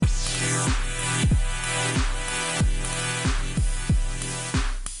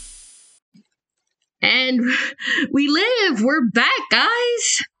And we live. We're back,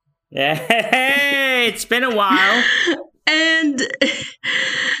 guys. Hey, it's been a while. And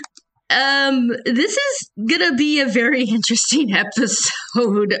this is gonna be a very interesting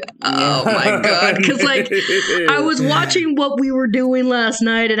episode. Oh my god. Because I was watching what we were doing last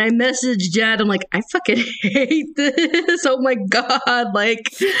night and I messaged Jad. I'm like, I fucking hate this. Oh my god.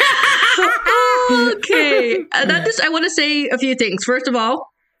 Okay. And I want to say a few things. First of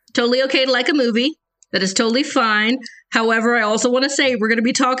all, totally okay to like a movie. That is totally fine. However, I also want to say we're going to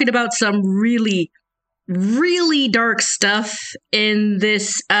be talking about some really, really dark stuff in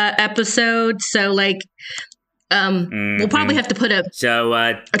this episode. So, we'll probably have to put a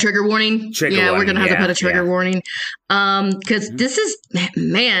trigger warning. We're going to have to put a trigger warning. Because this is,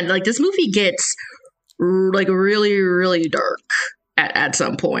 man, this movie gets, really, really dark at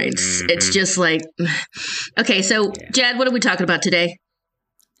some points. It's just okay, so, Jad, what are we talking about today?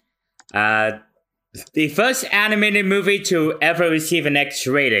 The first animated movie to ever receive an X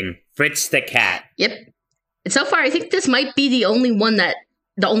rating, Fritz the Cat. Yep. And so far, I think this might be the only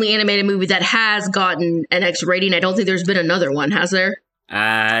animated movie that has gotten an X rating. I don't think there's been another one, has there?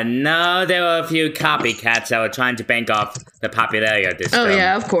 No, there were a few copycats that were trying to bank off the popularity of this film. Oh,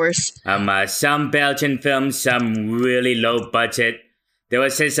 yeah, of course. Some Belgian films, some really low budget. There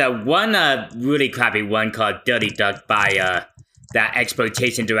was this one really crappy one called Dirty Duck by that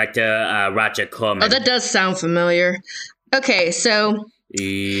exploitation director, Roger Corman. Oh, that does sound familiar. Okay, so...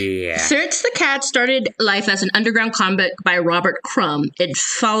 Yeah. Fritz the Cat started life as an underground comic by Robert Crumb. It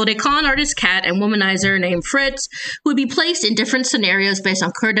followed a con artist cat and womanizer named Fritz, who would be placed in different scenarios based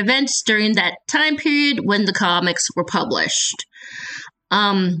on current events during that time period when the comics were published.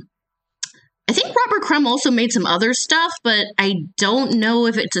 I think Robert Crumb also made some other stuff, but I don't know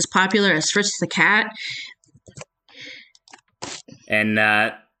if it's as popular as Fritz the Cat. And,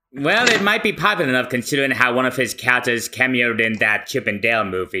 it might be popular enough considering how one of his characters cameoed in that Chip and Dale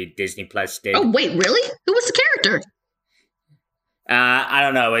movie Disney Plus did. Oh, wait, really? Who was the character? I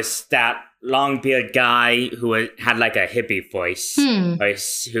don't know. It's that long-bearded guy who had a hippie voice. Or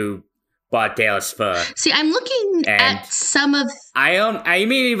who bought Dale's fur. See, I'm looking at some of... I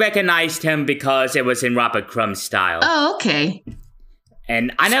immediately recognized him because it was in Robert Crumb's style. Oh, okay.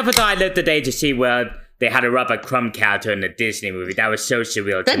 And I never thought I'd live the day to see where they had a Robert Crumb character in the Disney movie. That was so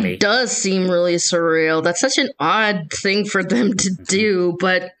surreal to me. That does seem really surreal. That's such an odd thing for them to do,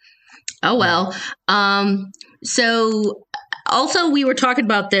 but oh well. So also we were talking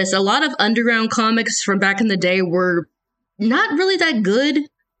about this. A lot of underground comics from back in the day were not really that good.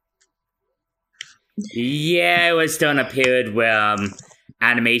 Yeah, it was during a period where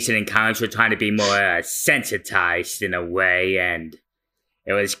animation and comics were trying to be more sensitized in a way, and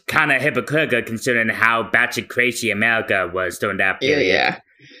it was kind of hypocritical considering how batshit crazy America was during that period. Yeah.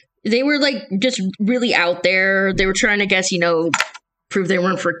 They were just really out there. They were trying to prove they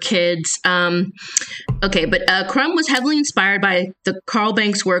weren't for kids. Okay, but Crumb was heavily inspired by the Carl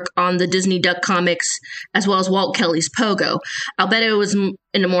Banks work on the Disney Duck comics, as well as Walt Kelly's Pogo. I'll bet it was in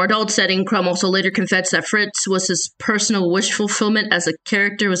a more adult setting. Crumb also later confessed that Fritz was his personal wish fulfillment, as a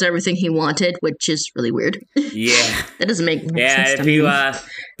character was everything he wanted, which is really weird. Yeah. That doesn't make sense to me.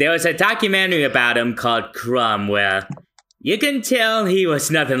 There was a documentary about him called Crumb, where you can tell he was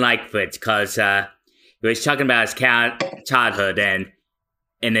nothing like Fritz, because he was talking about his childhood, and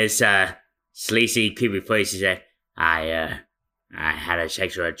in his sleazy, creepy voice, he said, I had a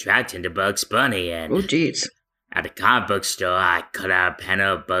sexual attraction to Bugs Bunny, and oh, jeez. At the comic book store, I cut out a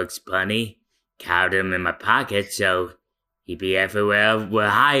panel of Bugs Bunny, carried him in my pocket, so he'd be everywhere where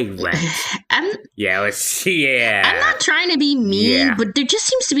I went. I'm not trying to be mean, but there just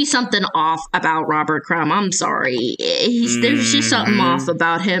seems to be something off about Robert Crumb. I'm sorry. There's just something off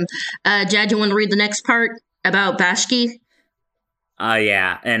about him. Jad, you want to read the next part about Bashki? Oh,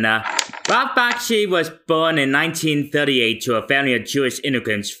 yeah. And Bob Bakshi was born in 1938 to a family of Jewish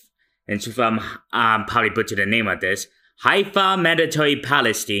immigrants, and from, probably butchered the name of this, Haifa, Mandatory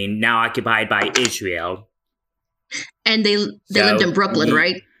Palestine, now occupied by Israel. And they lived in Brooklyn,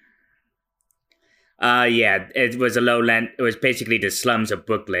 right? Yeah. It was it was basically the slums of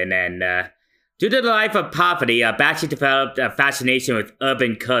Brooklyn, and due to the life of poverty, Bakshi developed a fascination with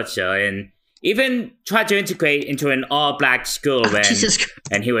urban culture, and even tried to integrate into an all-black school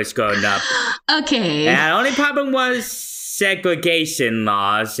when he was growing up. Okay. And the only problem was segregation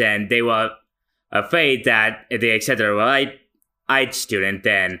laws, and they were afraid that if they accepted a white student,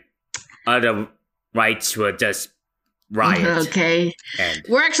 then other whites would just riot. Okay,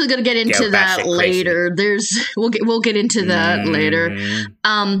 we're actually going to get into that later. We'll get into that later.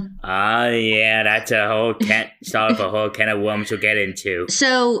 That's a whole can of worms we'll get into.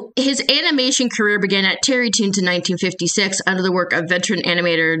 So his animation career began at Terry Toons in 1956 under the work of veteran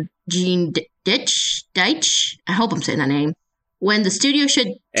animator Gene Deitch. I hope I'm saying that name. When the studio should...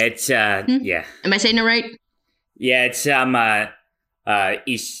 It's, yeah. Am I saying it right? Yeah,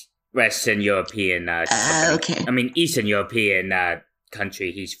 it's, Western European, okay. Eastern European,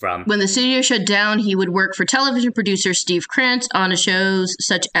 country he's from. When the studio shut down, he would work for television producer Steve Krantz on shows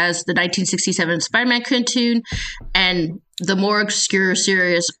such as the 1967 Spider-Man cartoon and the more obscure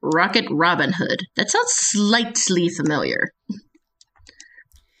series Rocket Robin Hood. That sounds slightly familiar.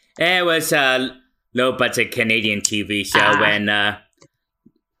 It was a low-budget Canadian TV show when...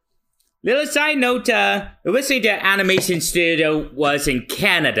 Little side note, originally the animation studio was in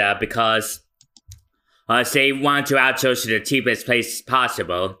Canada because they wanted to outsource to the cheapest place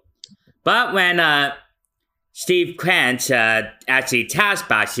possible. But when Steve Krantz actually tasked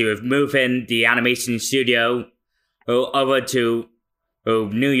Baxter with moving the animation studio over to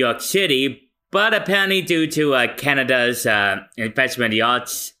New York City, but apparently due to Canada's investment in the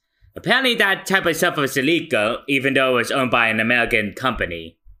arts, apparently that type of stuff was illegal, even though it was owned by an American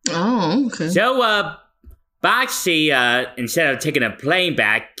company. Oh, okay. So, Baxter, instead of taking a plane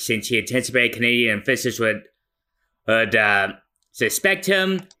back, since he anticipated Canadian officials would suspect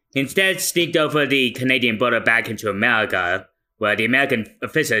him, instead sneaked over the Canadian border back into America, where the American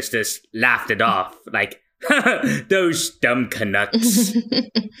officials just laughed it off, like, those dumb Canucks.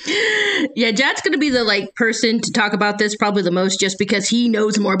 Yeah, Jad's gonna be the person to talk about this probably the most, just because he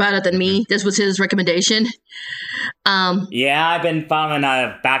knows more about it than me. This was his recommendation. Yeah, I've been following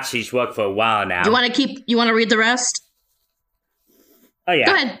Baxter's work for a while now. You want to read the rest? Oh yeah.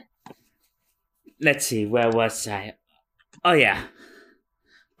 Go ahead. Let's see, where was I? Oh yeah.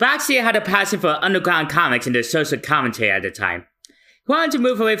 Baxter had a passion for underground comics and the social commentary at the time. He wanted to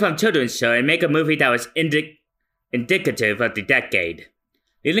move away from children's show and make a movie that was indicative of the decade,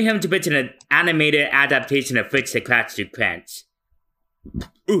 leading him to pitch an animated adaptation of Fritz the Cat to Krantz.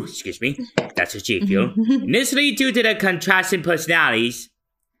 Ooh, excuse me. That's a G feel. Initially, due to their contrasting personalities,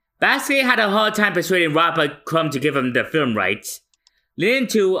 Baxter had a hard time persuading Robert Crumb to give him the film rights, leading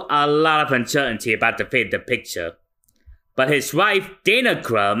to a lot of uncertainty about the fate of the picture. But his wife, Dana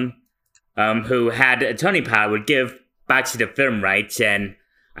Crumb, who had attorney power, would give Baxter the film rights, and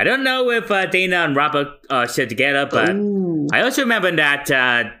I don't know if Dana and Robert are still together, but I also remember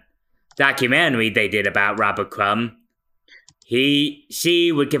that documentary they did about Robert Crumb.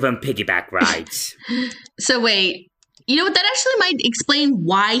 She would give him piggyback rides. So wait, you know what? That actually might explain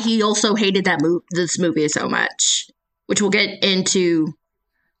why he also hated this movie so much, which we'll get into.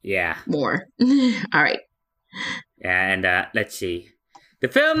 Yeah. More. All right. And let's see. The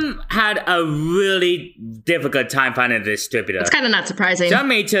film had a really difficult time finding a distributor. It's kind of not surprising. Some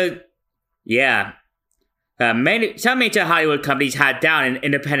major Hollywood companies had down an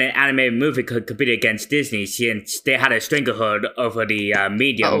independent animated movie could compete against Disney since they had a stranglehold over the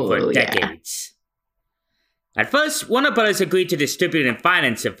medium for decades. At first, Warner Brothers agreed to distribute and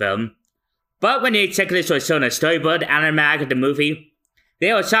finance the film, but when the executives were shown a storyboard animatic of the movie,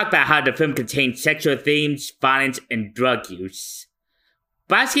 they were shocked by how the film contained sexual themes, violence, and drug use.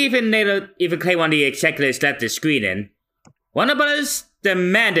 Baxter even claimed one of the executives left the screening. Warner Brothers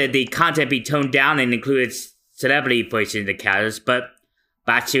demanded the content be toned down and included celebrity voices in the characters, but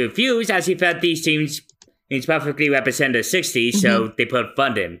Baxter refused as he felt these themes perfectly represent the 60s, so they put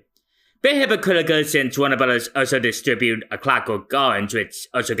funding. Bit hypocritical since Warner Brothers also distributed A Clockwork Orange, which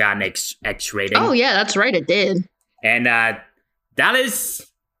also got an X rating. Oh yeah, that's right, it did. And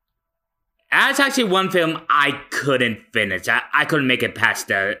that's actually one film I couldn't finish. I couldn't make it past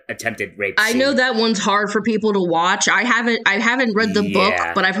the attempted rape scene. I know that one's hard for people to watch. I haven't read the book,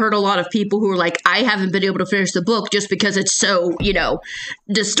 but I've heard a lot of people who are like, I haven't been able to finish the book just because it's so,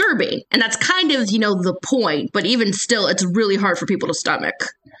 disturbing. And that's kind of, the point. But even still, it's really hard for people to stomach.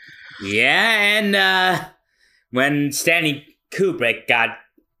 Yeah, and when Stanley Kubrick got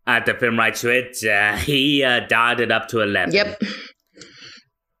the film rights to it, he dialed it up to 11. Yep.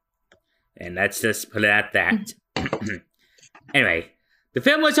 And let's just put it at that. Anyway, the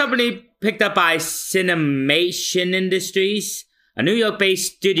film was openly picked up by Cinemation Industries, a New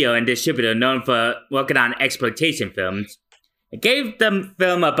York-based studio and distributor known for working on exploitation films. It gave the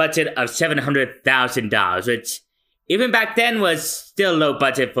film a budget of $700,000, which even back then was still low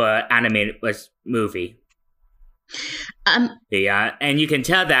budget for an animated movie. Yeah, and you can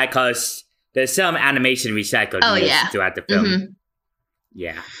tell that because there's some animation recycled throughout the film.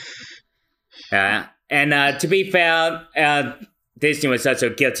 Yeah. And to be fair, Disney was also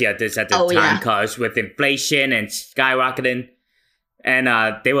guilty of this at the time, because with inflation and skyrocketing, and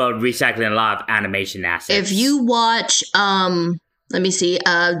they were recycling a lot of animation assets. If you watch, let me see,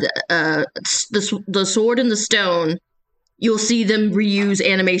 the Sword in the Stone, you'll see them reuse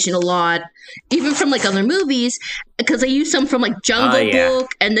animation a lot, even from like other movies, because they use some from like Jungle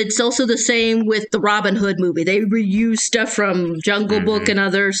Book, and it's also the same with the Robin Hood movie. They reuse stuff from Jungle Book and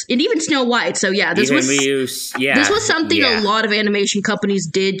others, and even Snow White. So this was something a lot of animation companies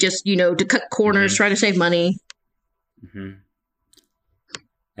did, just to cut corners, try to save money.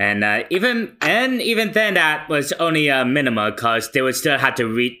 And even then, that was only minimal, because they would still have to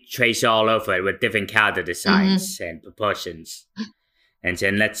retrace all over it with different character designs and proportions. And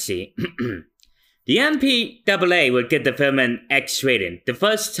then let's see. The MPAA would give the film an X rating, the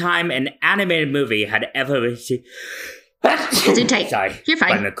first time an animated movie had ever received. Sorry, you're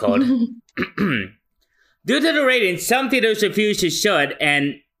fine. The cold. Due to the rating, some theaters refused to show it,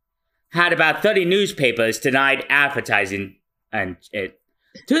 and had about 30 newspapers denied advertising and it.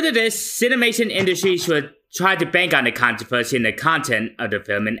 Due to this, cinemation industries would try to bank on the controversy in the content of the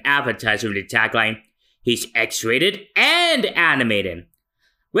film and advertise with the tagline, "He's X-rated and animated,"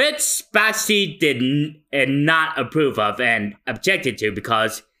 which Basti did not approve of and objected to,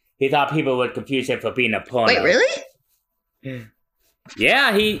 because he thought people would confuse it for being a porno. Wait, really?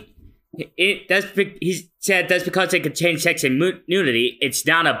 Yeah, he said that's because it could change sex and nudity. It's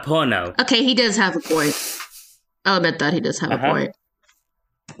not a porno. Okay, he does have a point. I'll admit that he does have a point.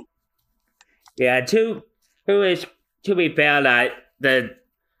 Yeah, to be fair, the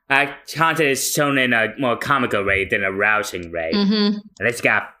content is shown in a more comical way than a rousing way. And it's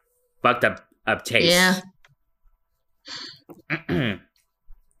got fucked up taste. Yeah.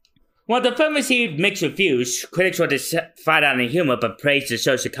 While the film received mixed reviews, critics were divided on the humor but praised the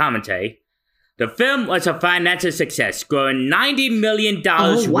social commentary. The film was a financial success, growing $90 million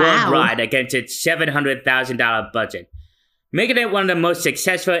worldwide against its $700,000 budget, making it one of the most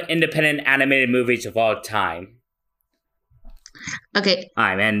successful independent animated movies of all time. Okay.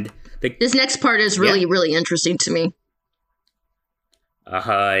 And this next part is really, really interesting to me.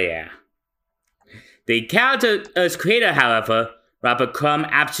 Yeah. The character's creator, however, Robert Crumb,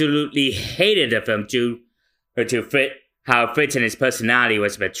 absolutely hated the film due to how Fritz and his personality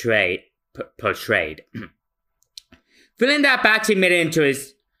was portrayed. Feeling that Basti made it into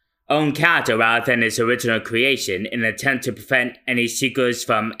his own character rather than his original creation in an attempt to prevent any sequels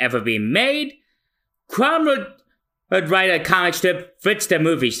from ever being made, Crumb would write a comic strip, Fritz the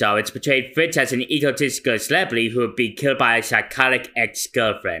Movie Star, which portrayed Fritz as an egotistical celebrity who would be killed by a psychotic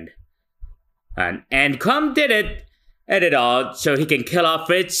ex-girlfriend. And Crumb did it all so he can kill off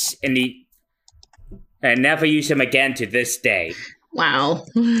Fritz and never use him again to this day. Wow.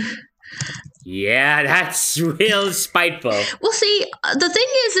 Yeah, that's real spiteful. Well, see, the thing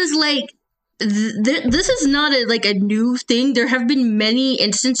is like, this is not a new thing. There have been many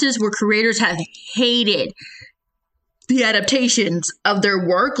instances where creators have hated the adaptations of their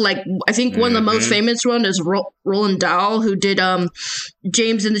work. Like, I think one of the most famous one is Roald Dahl, who did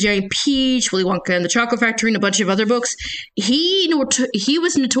James and the Giant Peach, Willy Wonka and the Chocolate Factory, and a bunch of other books. He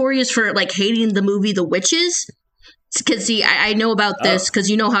was notorious for hating the movie The Witches. Because, see, I know about this because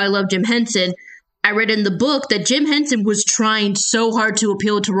you know how I love Jim Henson. I read in the book that Jim Henson was trying so hard to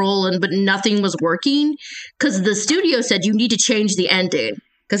appeal to Roland, but nothing was working. Because the studio said, you need to change the ending.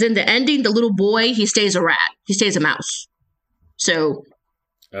 Because in the ending, the little boy, he stays a rat. He stays a mouse. So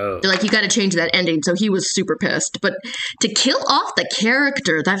they're like, you got to change that ending. So he was super pissed. But to kill off the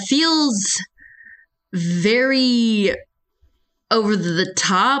character, that feels very over the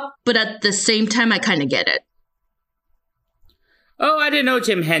top. But at the same time, I kind of get it. Oh, I didn't know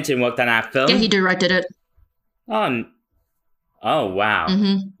Jim Henson worked on that film. Yeah, he directed it. Oh, wow.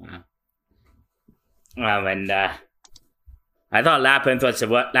 Mm-hmm. Wow. And I thought Labyrinth was the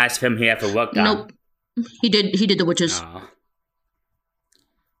last film he ever worked on. Nope. He did The Witches. Oh.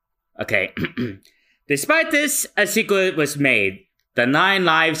 Okay. Despite this, a sequel was made. The 9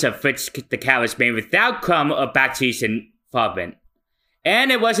 Lives of Fritz the Cat was made without Crumb or Basti's involvement.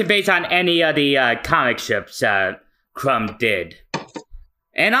 And it wasn't based on any of the comic strips Crumb did.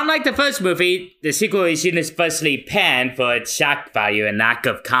 And unlike the first movie, the sequel is universally panned for its shock value and lack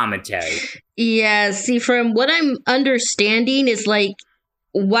of commentary. Yeah, see, from what I'm understanding is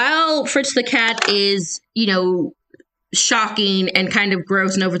while Fritz the Cat is, shocking and kind of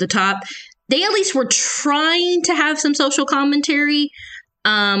gross and over the top, they at least were trying to have some social commentary.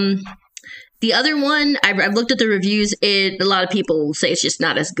 The other one, I've looked at the reviews, a lot of people say it's just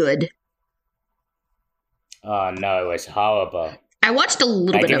not as good. Oh, no, it was horrible. I watched a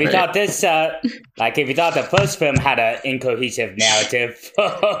little bit of it. If you thought the first film had an incohesive narrative.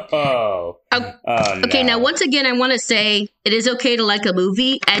 Okay, now once again, I want to say it is okay to like a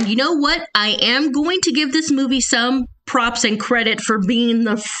movie. And you know what? I am going to give this movie some props and credit for being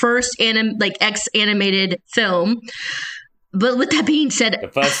the first X-animated film. But with that being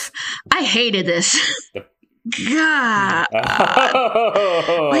said, I hated this. God.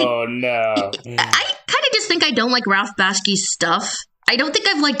 Oh, no. I kind of just think I don't like Ralph Bakshi's stuff. I don't think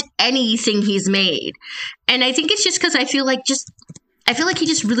I've liked anything he's made. And I think it's just because I feel like he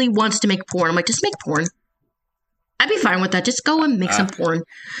just really wants to make porn. I'm like, just make porn. I'd be fine with that. Just go and make some porn.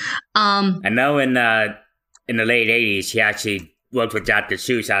 I know in the late 80s, he actually worked with Dr.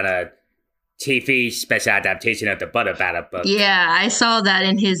 Seuss on a TV special adaptation of the Butter Battle book. Yeah, I saw that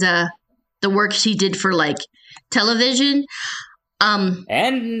in his the works he did for like television.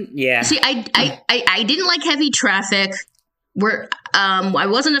 And yeah. See, I didn't like Heavy Traffic. Where I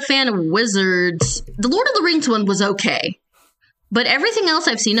wasn't a fan of Wizards. The Lord of the Rings one was okay. But everything else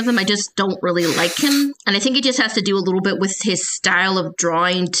I've seen of him, I just don't really like him. And I think it just has to do a little bit with his style of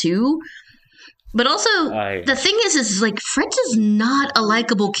drawing too. But also, the thing is like, Fritz is not a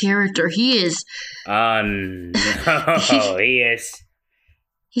likable character. He is. No, he is.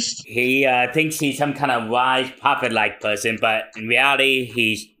 He thinks he's some kind of wise, puppet-like person, but in reality,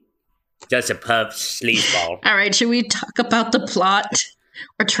 he's just a perp sleazeball. All right, should we talk about the plot?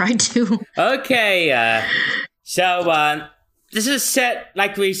 Or try to? Okay, so this is set,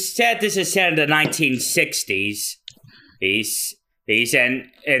 like we said, this is set in the 1960s. He's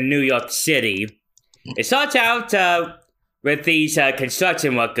in New York City. It starts out with these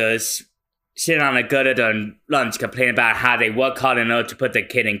construction workers sitting on a gutter during lunch complaining about how they work hard in order to put their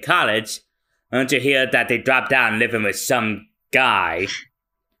kid in college, only to hear that they dropped out and living with some guy,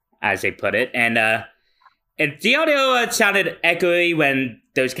 as they put it. And if the audio sounded echoey when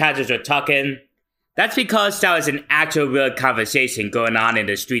those characters were talking, that's because that was an actual real conversation going on in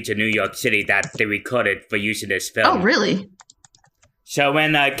the streets of New York City that they recorded for use in this film. Oh, really? So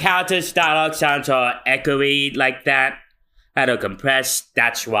when characters' dialogue sounds all echoey like that, out of compressed,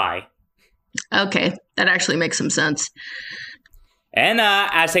 that's why. Okay, that actually makes some sense. And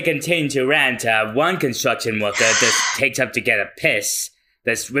as they continue to rant, one construction worker just takes up to get a piss,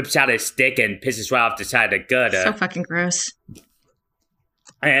 just rips out his dick and pisses right off the side of the gutter. So fucking gross.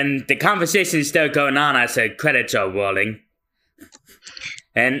 And the conversation is still going on as the credits are rolling.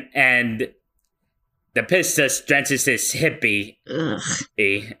 And the piss just drenches this hippie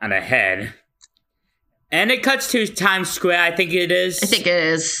on the head. And it cuts to Times Square, I think it is. I think it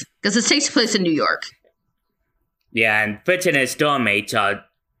is. Because it takes place in New York. Yeah, and Fritz and his dorm mates are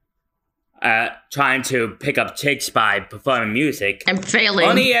trying to pick up chicks by performing music. And failing.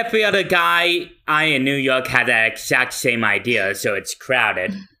 Only every other guy in New York had that exact same idea, so it's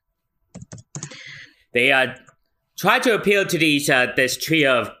crowded. They try to appeal to this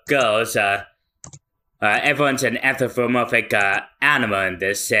trio of girls. Everyone's an anthropomorphic animal in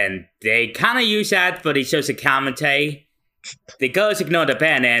this, and they kind of use that for the social commentary. The girls ignore the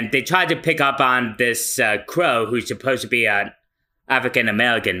band, and they try to pick up on this crow who's supposed to be an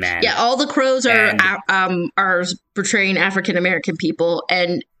African-American man. Yeah, all the crows are portraying African-American people,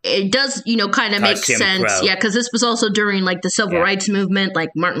 and it does, kind of make sense. Crow. Yeah, because this was also during, like, the civil rights movement,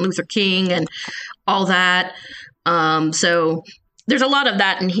 like Martin Luther King and all that. So there's a lot of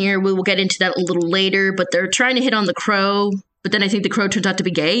that in here. We will get into that a little later, but they're trying to hit on the crow, but then I think the crow turns out to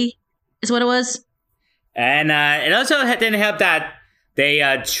be gay, is what it was. And it also didn't help that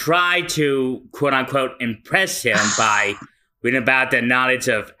they tried to, quote-unquote, impress him by reading about the knowledge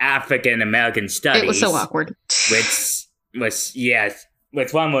of African-American studies. It was so awkward. Which was, yes,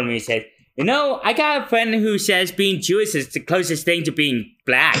 with one woman who said, I got a friend who says being Jewish is the closest thing to being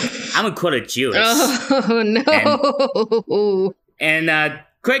black. I'm a quarter Jewish. Oh, no. And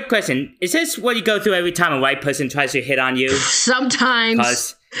quick question. Is this what you go through every time a white person tries to hit on you?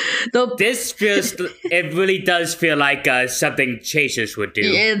 Sometimes. It really does feel like something chasers would do.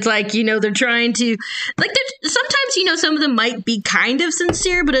 It's like, they're trying to, like, sometimes, some of them might be kind of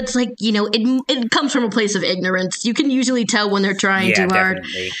sincere, but it's like, it comes from a place of ignorance. You can usually tell when they're trying too hard.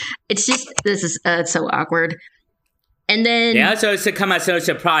 Definitely. It's just, it's so awkward. And then... Yeah, so it's to come as no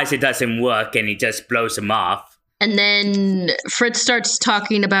surprise it doesn't work, and he just blows him off. And then Fritz starts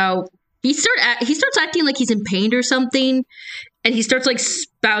talking about, he starts acting like he's in pain or something. And he starts, like,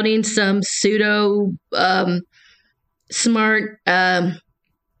 spouting some pseudo smart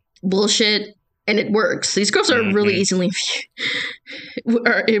bullshit, and it works. These girls are really easily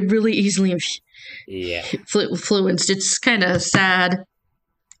influenced. It's kind of sad.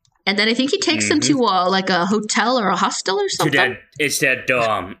 And then I think he takes them to like a hotel or a hostel or something. It's their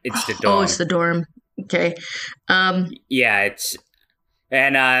dorm. It's the dorm. Oh, it's the dorm. Okay. Yeah,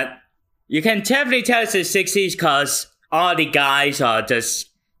 and you can definitely tell it's the 60s because all the guys are just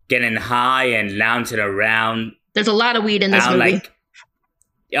getting high and lounging around. There's a lot of weed in this movie.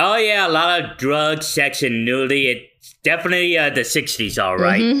 Oh yeah, a lot of drugs, sex, and nudity. It's definitely the 60s, all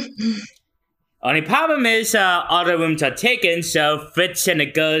right. Mm-hmm. Only problem is all the rooms are taken, so Fritz and the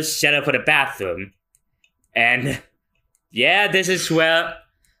girls set up for the bathroom. And yeah, this is where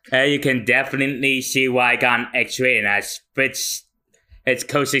you can definitely see why I got an X-rating, as Fritz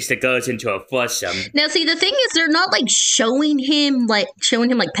coaches the girls into a foursome. Now, see, the thing is, they're not like showing him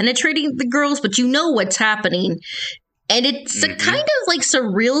penetrating the girls, but you know what's happening. And it's a kind of like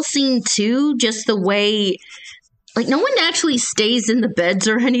surreal scene too, just the way, like, no one actually stays in the beds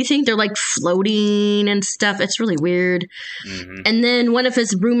or anything. They're like floating and stuff. It's really weird. Mm-hmm. And then one of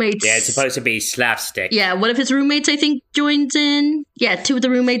his roommates. Yeah, it's supposed to be slapstick. Yeah, one of his roommates, I think, joins in. Yeah, two of the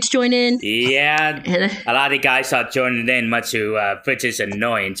roommates join in. Yeah, a lot of the guys are joining in, much to Fritz's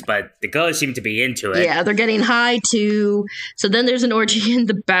annoyance, but the girls seem to be into it. Yeah, they're getting high too. So then there's an orgy in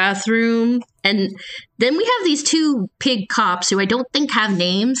the bathroom. And then we have these two pig cops who I don't think have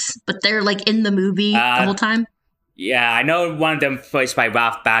names, but they're like in the movie the whole time. Yeah, I know one of them voiced by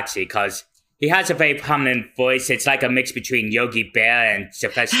Ralph Bakshi because he has a very prominent voice. It's like a mix between Yogi Bear and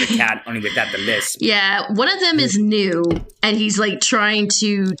Fritz the Cat, only without the lisp. Yeah, one of them is new, and he's like trying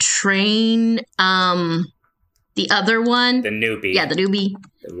to train the other one. The newbie. Yeah, the newbie.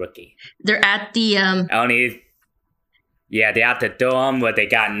 The rookie. They're at the... Yeah, they're at the dorm where they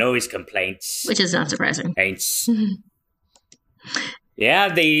got noise complaints. Which is not surprising.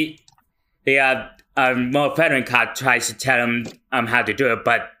 Yeah, the more veteran cop tries to tell him how to do it,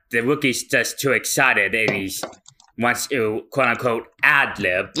 but the rookie's just too excited and he wants to, quote-unquote,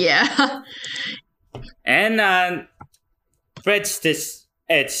 ad-lib. Yeah. And Fritz,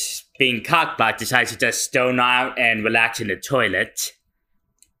 it's being cockblocked, decides to just stone out and relax in the toilet.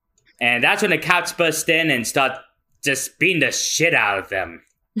 And that's when the cops burst in and start just beating the shit out of them.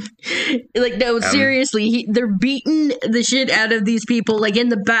 Like, no, seriously, they're beating the shit out of these people, like, in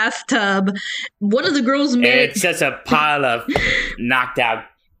the bathtub. One of the girls it's just a pile of knocked out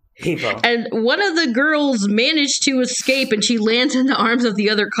people. And one of the girls managed to escape, and she lands in the arms of the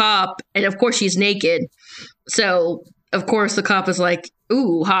other cop, and of course she's naked. So, of course, the cop is like,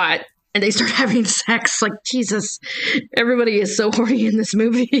 ooh, hot. And they start having sex. Like, Jesus, everybody is so horny in this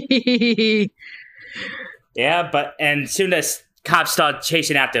movie. Yeah, and soon as cops start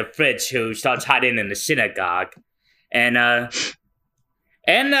chasing after Fritz, who starts hiding in the synagogue. And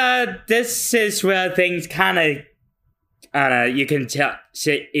this is where things kind of, you can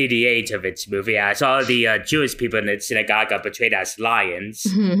see the age of its movie, as all the Jewish people in the synagogue are portrayed as lions.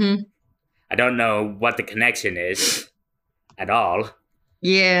 Mm-hmm. I don't know what the connection is at all.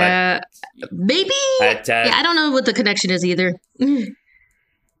 Yeah, maybe. But, yeah, I don't know what the connection is either.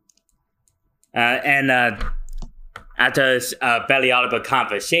 After a belly audible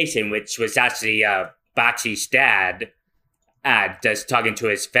conversation, which was actually Bakshi's dad, just talking to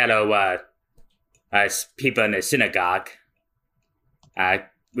his fellow people in the synagogue,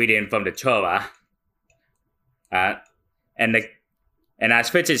 reading from the Torah, and as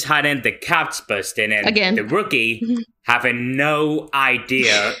Fritz is hiding, the cops burst in, and again, the rookie, having no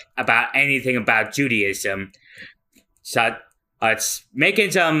idea about anything about Judaism, so it's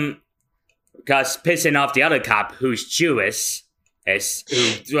making some. Because pissing off the other cop, who's Jewish,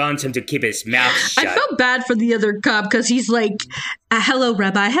 who wants him to keep his mouth shut. I felt bad for the other cop because he's like, hello,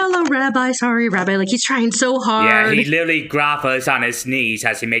 Rabbi, sorry, Rabbi. Like, he's trying so hard. Yeah, he literally grovels on his knees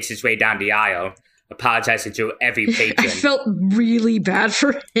as he makes his way down the aisle, apologizing to every patron. I felt really bad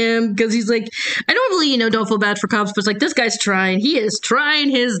for him because he's like, I normally, don't feel bad for cops, but it's like, this guy's trying. He is trying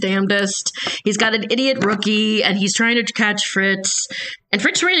his damnedest. He's got an idiot rookie, and he's trying to catch Fritz. And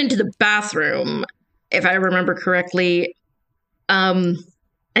Fritz ran into the bathroom, if I remember correctly. I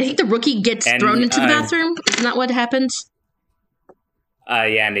think the rookie gets thrown into the bathroom. Isn't that what happens?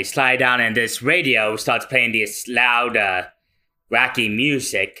 Yeah, and they slide down, and this radio starts playing this loud, wacky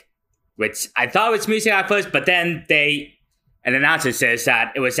music, which I thought was music at first, but then an announcer says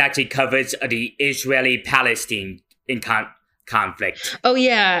that it was actually coverage of the Israeli-Palestine conflict. Oh,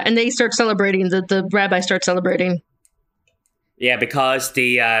 yeah, and they start celebrating. The rabbi starts celebrating. Yeah, because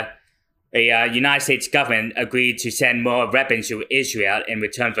the United States government agreed to send more weapons to Israel in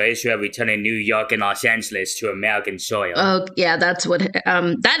return for Israel returning New York and Los Angeles to American soil. Oh, yeah, that's what...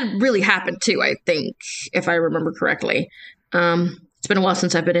 that really happened, too, I think, if I remember correctly. It's been a while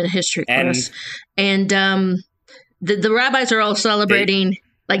since I've been in a history class. And the rabbis are all celebrating,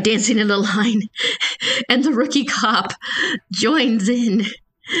 like dancing in a line, and the rookie cop joins in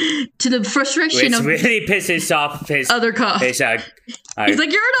to the frustration of really pisses off his other cop. He's like,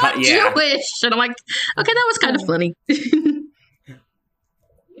 "You're not Jewish," and I'm like, "Okay, that was kind of funny."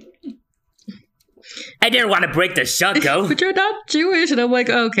 I didn't want to break the shuttle. But you're not Jewish. And I'm like,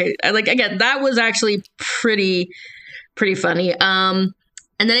 okay. Again, that was actually pretty funny. And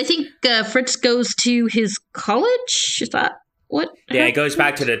then I think Fritz goes to his college. Is that what? Yeah, he goes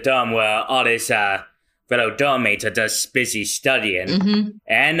back to the dorm where all his fellow dorm mates are just busy studying. Mm-hmm.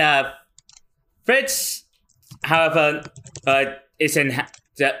 And Fritz, however, isn't...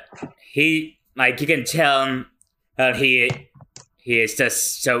 you can tell he is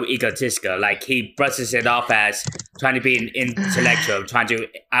just so egotistical. Like, he brushes it off as trying to be an intellectual, trying to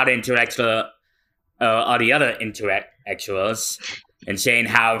out-intellectual all the other intellectuals, and saying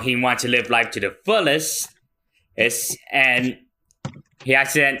how he wants to live life to the fullest. And he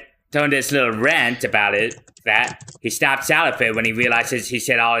accidentally doing this little rant about it, that he snaps out of it when he realizes he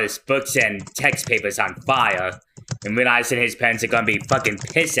set all his books and text papers on fire, and realizing his parents are gonna be fucking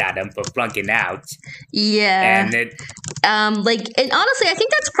pissed at him for flunking out. Yeah. And and honestly, I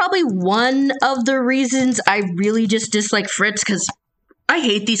think that's probably one of the reasons I really just dislike Fritz, because I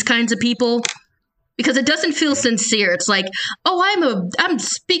hate these kinds of people. Because it doesn't feel sincere. It's like, oh, I'm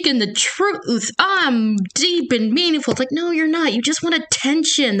speaking the truth. I'm deep and meaningful. It's like, no, you're not. You just want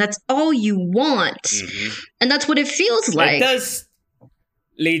attention. That's all you want. Mm-hmm. And that's what it feels like. It does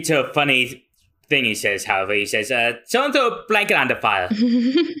lead to a funny thing he says, however. He says, someone throw a blanket on the fire.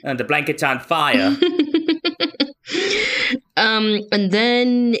 And the blanket's on fire. And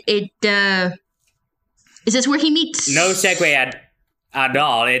then is this where he meets? No segue at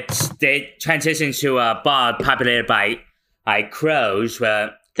all. They transition to a bar populated by crows,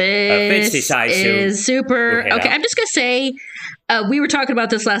 where Fritz decides to... This is super... Okay, I'm just going to say, we were talking about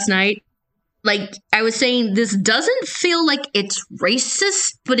this last night. Like, I was saying, this doesn't feel like it's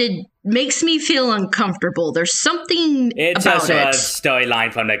racist, but it makes me feel uncomfortable. There's something it's about also it. a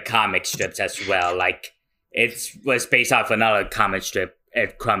storyline from the comic strips as well. Like, it was based off another comic strip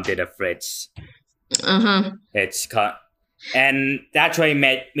Ed Crumb did of Fritz. Uh-huh. It's called... And that's where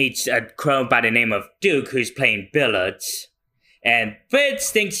he meets a crow by the name of Duke, who's playing billiards. And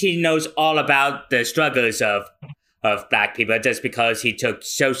Fritz thinks he knows all about the struggles of black people just because he took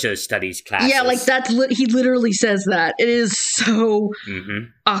social studies classes. Yeah, like he literally says that. It is so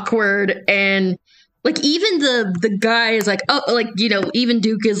awkward. And like even the guy is like, oh, like, you know, even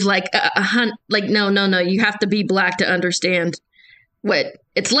Duke is like, like, no, you have to be black to understand what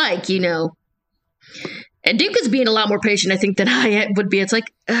it's like, you know. And Duke is being a lot more patient, I think, than I would be. It's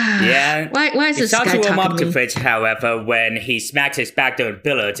like, yeah. Why is this guy talking to me? He starts to warm up to Fritz, however, when he smacks his back doing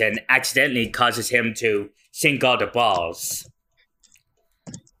billiards and accidentally causes him to sink all the balls.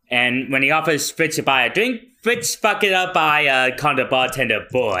 And when he offers Fritz to buy a drink, Fritz fuck it up by calling the bartender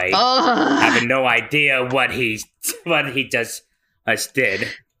boy, having no idea what he just did.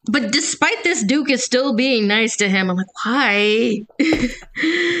 But despite this, Duke is still being nice to him. I'm like, why?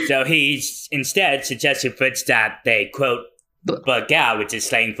 So he instead suggested Fritz that they, quote, bug out, which is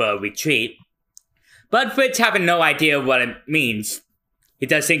slang for retreat. But Fritz having no idea what it means. He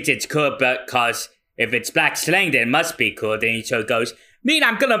does think it's cool because if it's black slang, then it must be cool. Then he sort of goes, mean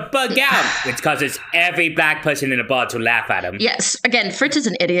I'm gonna bug out, which causes every black person in the bar to laugh at him. Yes, again, Fritz is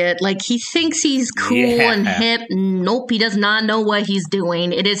an idiot. Like, he thinks he's cool and hip. Nope, he does not know what he's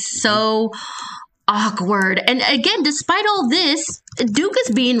doing. It is so awkward. And again, despite all this, Duke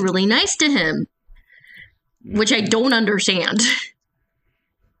is being really nice to him, which I don't understand.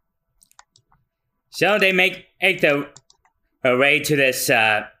 So they make the way to this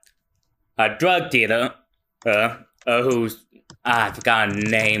drug dealer who's... I forgot her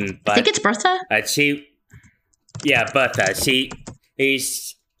name, but... I think it's Bertha? Bertha.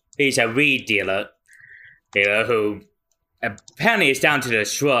 He's a weed dealer who apparently is down to the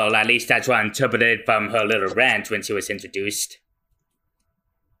swirl. At least that's what I interpreted from her little rant when she was introduced.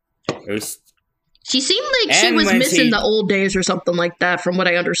 She seemed like she was missing the old days or something like that, from what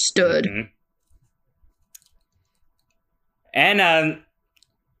I understood. Mm-hmm. And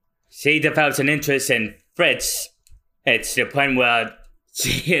she develops an interest in Fritz. It's the point where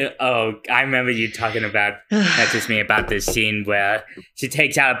I remember you talking about, that's just me, about this scene where she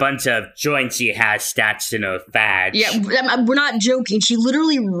takes out a bunch of joints she has stashed in her fag. Yeah, we're not joking. She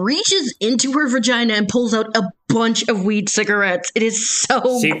literally reaches into her vagina and pulls out a bunch of weed cigarettes. It is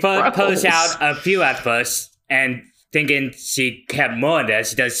so She pulls gross. out a few at first, and thinking she kept more in there,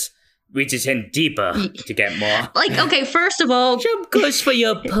 she does reaches in deeper to get more. Like, okay, first of all, some goes for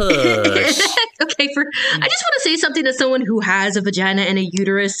your push. Okay, I just want to say something to someone who has a vagina and a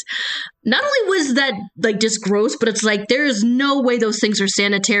uterus. Not only was that like just gross, but it's like there's no way those things are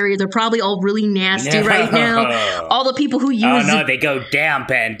sanitary. They're probably all really nasty right now. All the people who use they go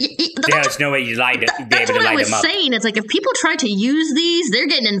damp and there's no way you light it. That's what I was saying. It's like if people try to use these, they're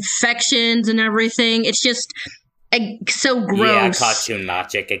getting infections and everything. It's just so gross. Yeah, cartoon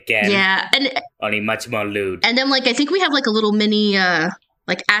logic again. Yeah, and only much more lewd. And then like I think we have like a little mini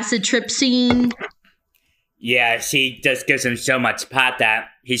like acid trip scene. Yeah, she just gives him so much pot that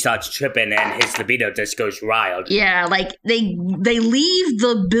he starts tripping and his libido just goes wild. Yeah, like they leave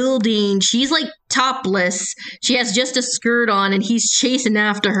the building. She's like topless. She has just a skirt on and he's chasing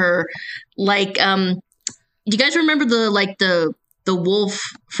after her. Like, do you guys remember the wolf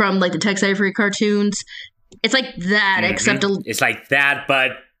from like the Tex Avery cartoons? It's like that, except it's like that,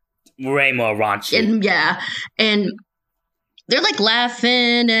 but way more raunchy. And they're like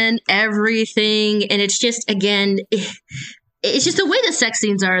laughing and everything, and it's just again, it's just the way the sex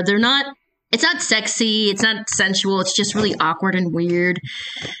scenes are. It's not sexy, it's not sensual. It's just really awkward and weird.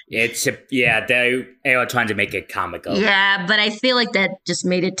 They are trying to make it comical. Yeah, but I feel like that just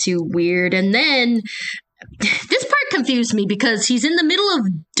made it too weird. And then this part confused me because he's in the middle of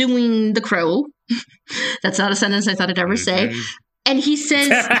doing the crow. That's not a sentence I thought I'd ever say. And he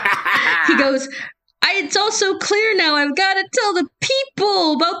says, he goes, it's also clear now. I've got to tell the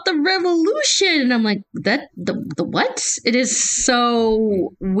people about the revolution. And I'm like, the what? It is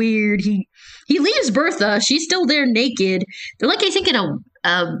so weird. He leaves Bertha. She's still there naked. They're like, I think in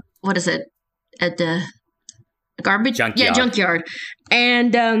a, what is it? At the garbage? Junkyard. Yeah, junkyard.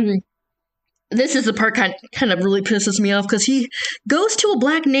 And this is the part kind of really pisses me off because he goes to a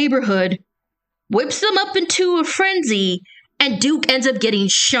black neighborhood, whips them up into a frenzy, and Duke ends up getting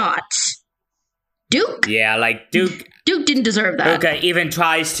shot. Duke? Yeah, like Duke didn't deserve that. Duke even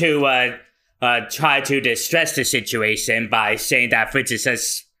tries to distress the situation by saying that Fritz is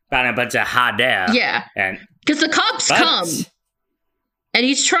just about a bunch of hot air. Yeah, because the cops come. And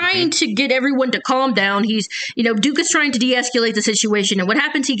he's trying to get everyone to calm down. Duke is trying to de-escalate the situation. And what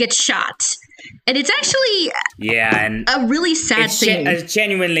happens? He gets shot. And it's actually a really sad scene. A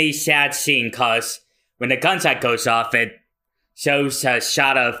genuinely sad scene because when the gunshot goes off, it shows a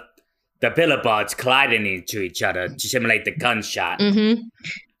shot of the billboards colliding into each other to simulate the gunshot. Mm-hmm.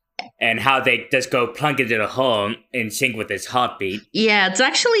 And how they just go plunk into the hole in sync with his heartbeat. Yeah, it's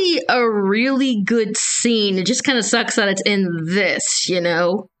actually a really good scene. It just kind of sucks that it's in this,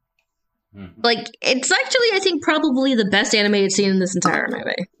 Mm-hmm. Like, it's actually, I think, probably the best animated scene in this entire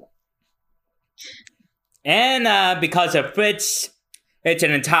movie. And because of Fritz, it's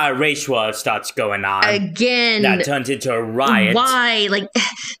an entire race war starts going on. Again. That turns into a riot. Why? Like,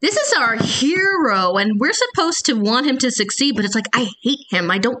 this is our hero, and we're supposed to want him to succeed, but it's like, I hate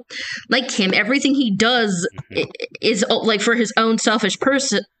him. I don't like him. Everything he does is, like, for his own selfish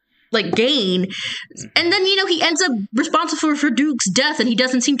gain. And then, he ends up responsible for Duke's death, and he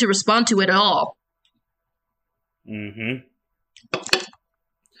doesn't seem to respond to it at all. Mm-hmm.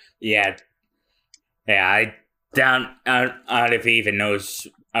 Yeah. Yeah, I don't know if he even knows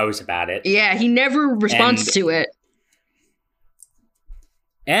about it. Yeah, he never responds to it.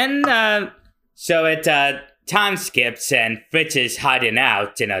 And so it time skips and Fritz is hiding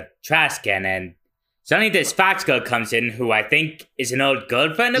out in a trash can and suddenly this fox girl comes in who I think is an old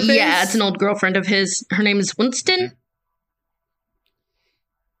girlfriend of his. Yeah, it's an old girlfriend of his. Her name is Winston.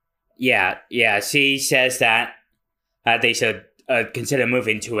 Yeah, she says that they should consider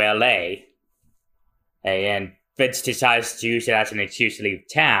moving to LA. And Fritz decides to use it as an excuse to leave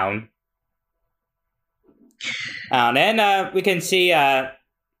town. And then we can see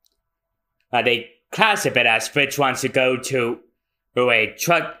they clash a bit as Fritz wants to go to a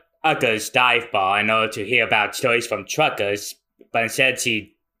truckers dive bar in order to hear about stories from truckers, but instead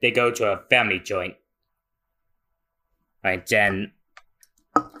they go to a family joint. Right, then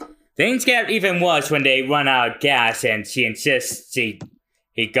things get even worse when they run out of gas and she insists he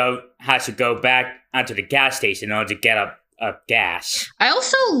has to go back onto the gas station in order to get a gas. I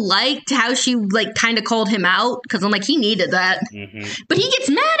also liked how she kind of called him out because I'm like, he needed that. Mm-hmm. But he gets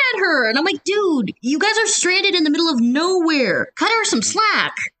mad at her and I'm like, dude, you guys are stranded in the middle of nowhere. Cut her some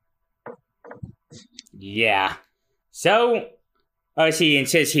slack. Yeah. So she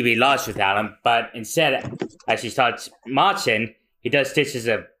insists he be lost without him, but instead, as she starts marching, he does stitches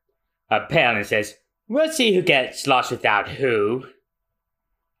a pail and says, "We'll see who gets lost without who."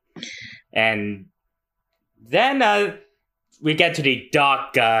 And then we get to the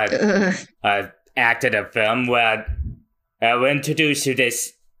dark act of the film where we're introduced to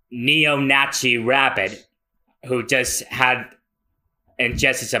this neo-Nazi rabbit who just had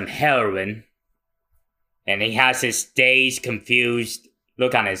ingested some heroin, and he has this dazed, confused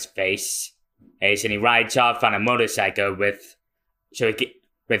look on his face, and he rides off on a motorcycle with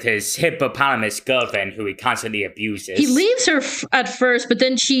his hippopotamus girlfriend, who he constantly abuses. He leaves her at first, but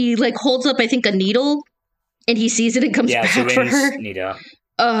then she holds up, I think, a needle, and he sees it and comes back for her. Needle.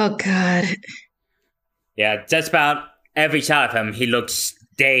 Oh God. Yeah, just about every shot of him, he looks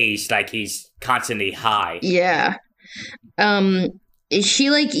dazed, like he's constantly high. Yeah. She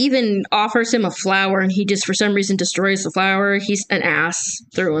even offers him a flower, and he just for some reason destroys the flower. He's an ass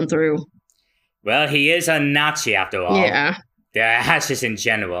through and through. Well, he is a Nazi after all. Yeah. The asses in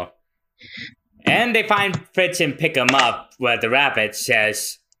general. And they find Fritz and pick him up, where the rabbit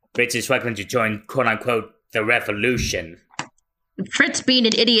says Fritz is welcome to join, quote-unquote, the revolution. Fritz, being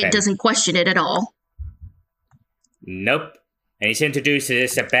an idiot, doesn't question it at all. Nope. And he's introduced to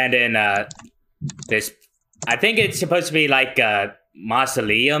this abandoned, this, I think it's supposed to be like a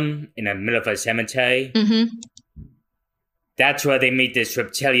mausoleum in the middle of a cemetery. Mm-hmm. That's where they meet this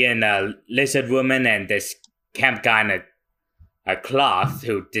reptilian lizard woman and this camp guy in a cloth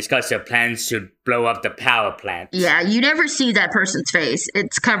who discuss their plans to blow up the power plant. Yeah, you never see that person's face.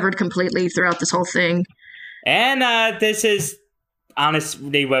 It's covered completely throughout this whole thing. And this is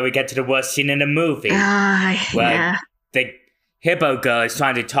honestly where we get to the worst scene in the movie. Where the hippo girl is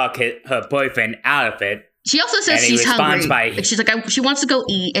trying to talk her boyfriend out of it. She also says she's hungry. She's like, she wants to go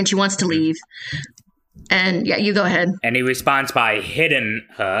eat and she wants to leave. And yeah, you go ahead. And he responds by hitting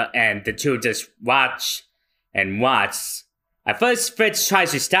her, and the two just watch and watch. At first, Fritz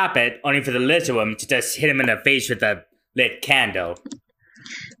tries to stop it, only for the lizard woman to just hit him in the face with a lit candle.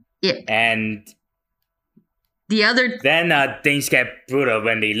 Yeah. And then things get brutal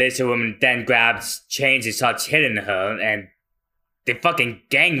when the lizard woman then grabs chains and starts hitting her, and they fucking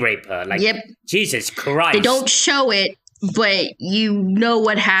gang rape her. Yep. Jesus Christ. They don't show it, but you know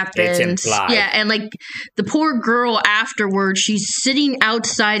what happens. It's implied. Yeah, and the poor girl afterwards, she's sitting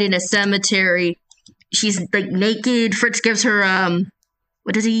outside in a cemetery. She's naked. Fritz gives her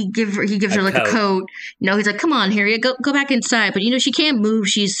what does he give her? He gives her a coat. He's like, "Come on, Harriet, go back inside." But she can't move.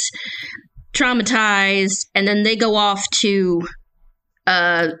 She's traumatized, and then they go off to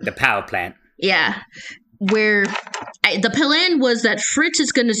the power plant. Yeah, where the plan was that Fritz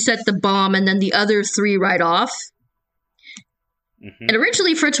is going to set the bomb, and then the other three ride off. Mm-hmm. And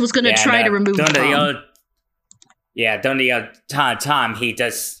originally, Fritz was going to try to remove the bomb. During the time, he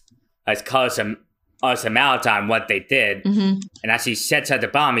just calls him out on what they did. Mm-hmm. And as he sets out the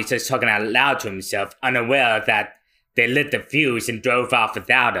bomb, he's just talking out loud to himself, unaware that they lit the fuse and drove off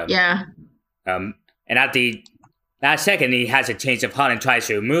without him. Yeah. And at the last second, he has a change of heart and tries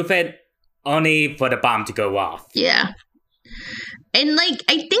to remove it, only for the bomb to go off. Yeah. And, I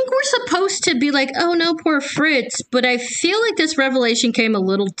think we're supposed to be oh no, poor Fritz, but I feel like this revelation came a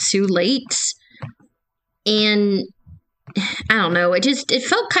little too late. And, I don't know, it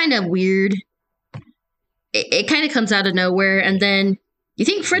felt kind of weird. It kind of comes out of nowhere, and then you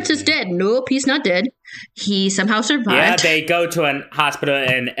think Fritz is dead. Nope, he's not dead. He somehow survived. Yeah, they go to a hospital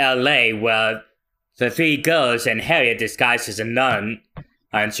in L.A. where the three girls and Harriet disguised as a nun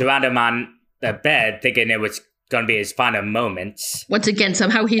and surround him on the bed, thinking it was going to be his final moments. Once again,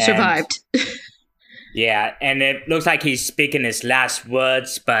 somehow he survived. Yeah, and it looks like he's speaking his last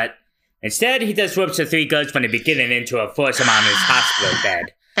words, but instead he just whips the three girls from the beginning into a force him on his hospital bed.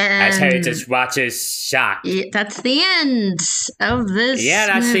 As Harriet just watches shocked. Yeah, that's the end of this. Yeah,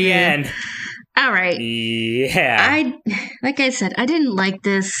 that's movie. the end. All right. Yeah. Like I said, I didn't like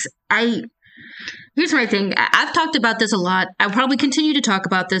this. Here's my thing. I've talked about this a lot. I'll probably continue to talk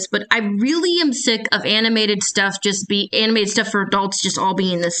about this, but I really am sick of animated stuff animated stuff for adults just all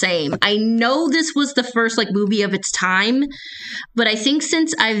being the same. I know this was the first movie of its time, but I think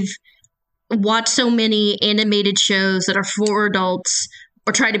since I've watched so many animated shows that are for adults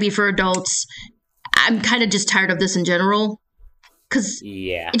or try to be for adults, I'm kind of just tired of this in general. Because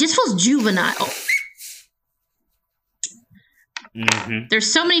it just feels juvenile. Mm-hmm.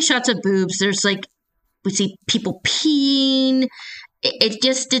 There's so many shots of boobs. There's we see people peeing.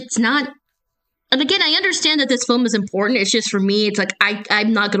 It's not. And again, I understand that this film is important. It's just for me, it's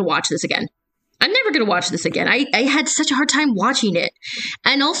I'm not going to watch this again. I'm never going to watch this again. I had such a hard time watching it.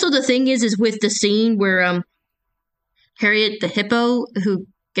 And also the thing is with the scene where Harriet, the hippo, who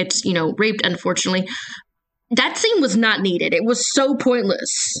gets, raped, unfortunately, that scene was not needed. It was so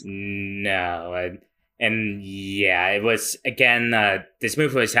pointless. No. And yeah, it was, again, this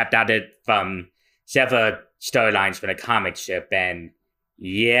movie was adapted from several storylines from the comic strip. And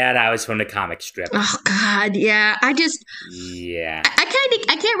Yeah, that was from the comic strip. Oh God, yeah. I can't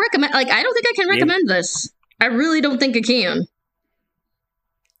recommend. Like, I don't think I can recommend this. I really don't think I can.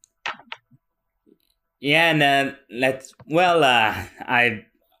 Yeah, and then what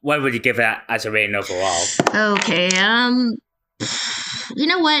would you give it as a rating overall? Okay, you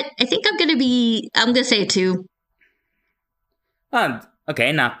know what? I think I'm gonna say a 2.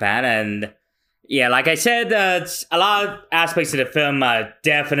 Okay, not bad. And yeah, like I said, a lot of aspects of the film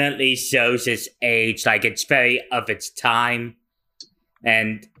definitely shows its age. Like, it's very of its time,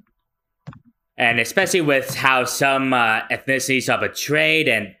 and especially with how some ethnicities are portrayed.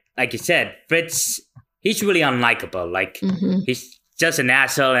 And like you said, Fritz, he's really unlikable. Like, he's just an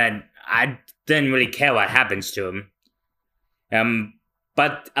asshole, and I didn't really care what happens to him.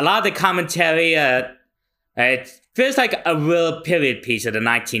 But a lot of the commentary, it feels like a real period piece of the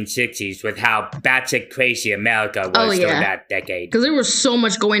 1960s with how batshit crazy America was during that decade. Because there was so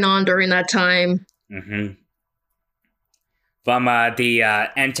much going on during that time. From the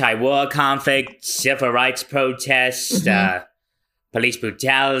anti-war conflict, civil rights protests, police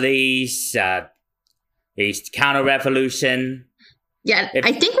brutalities, the counter-revolution. Yeah,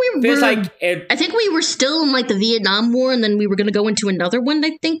 I think we were still in like the Vietnam War, and then we were going to go into another one.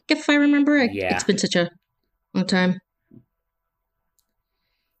 I think, if I remember, it's been such a long time.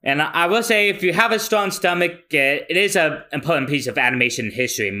 And I will say, if you have a strong stomach, it is an important piece of animation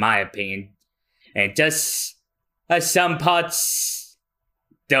history, in my opinion. And just some parts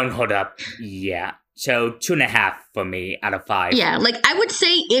don't hold up. Yeah. So 2.5 for me out of 5. Yeah, like I would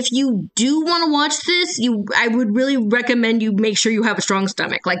say if you do want to watch this, I would really recommend you make sure you have a strong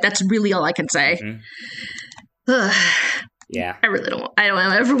stomach. Like, that's really all I can say. Yeah. I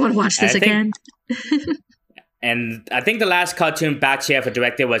don't ever want to watch this again. And I think the last cartoon Batch ever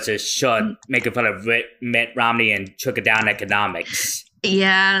directed was a short making fun of Mitt Romney and trickle-down economics.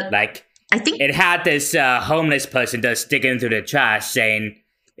 Yeah. Like, I think it had this homeless person just digging through the trash saying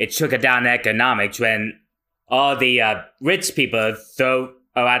it trickle-down economics when all the rich people throw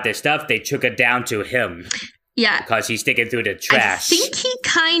out their stuff, they trickle down to him. Yeah. Because he's digging through the trash. I think he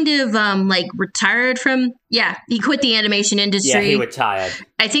kind of, retired from... Yeah, he quit the animation industry. Yeah, he retired.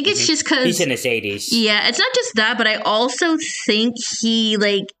 I think it's just because... He's in his 80s. Yeah, it's not just that, but I also think he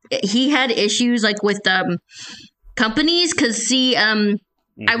had issues, with companies, because,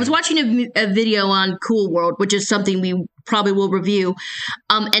 I was watching a video on Cool World, which is something we probably will review,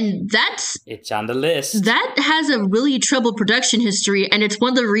 and it's on the list. That has a really troubled production history, and it's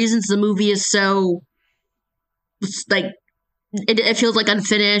one of the reasons the movie is so... it feels like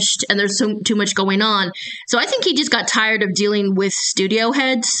unfinished and there's too much going on. So I think he just got tired of dealing with studio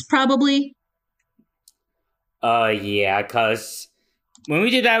heads, probably. Yeah, because when we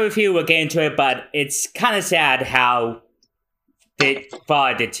did that review, we'll get into it, but it's kind of sad how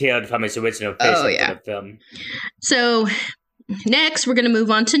far detailed from his original vision for the film. So next, we're going to move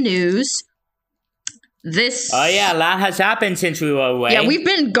on to news. A lot has happened since we were away. Yeah, we've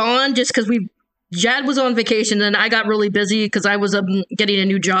been gone just because Jad was on vacation, and I got really busy because I was getting a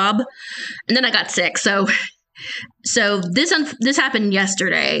new job, and then I got sick. So this happened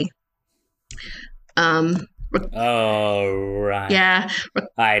yesterday. Right. Yeah.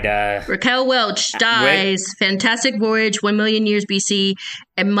 Raquel Welch dies. Fantastic Voyage, 1 million years BC,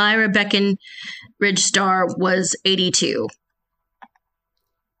 and Myra Breckinridge star was 82.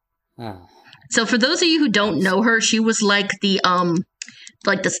 So for those of you who don't know her, she was like the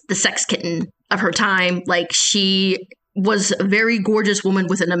sex kitten of her time. Like, she was a very gorgeous woman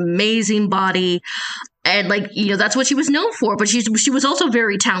with an amazing body, and that's what she was known for. But she was also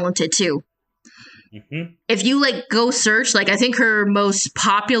very talented too. If you go search, I think her most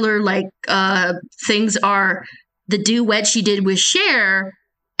popular things are the duet she did with Cher,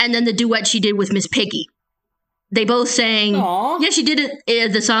 and then the duet she did with Miss Piggy. They both sang. Aww. Yeah, she did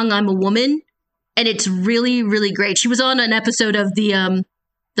the song "I'm a Woman," and it's really, really great. She was on an episode of the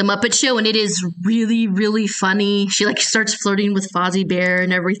Muppet Show, and it is really, really funny. She starts flirting with Fozzie Bear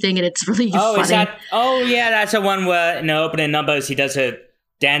and everything, and it's really funny. That's the one where in the opening numbers he does a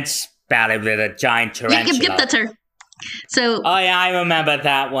dance battle with a giant tarantula. Yep, that's her. So, I remember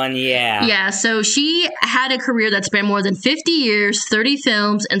that one, yeah. Yeah, so she had a career that spanned more than 50 years, 30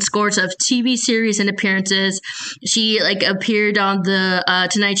 films, and scores of TV series and appearances. She, appeared on the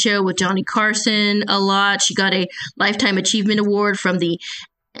Tonight Show with Johnny Carson a lot. She got a Lifetime Achievement Award from the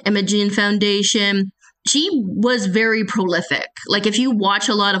Imogen Foundation. She was very prolific. If you watch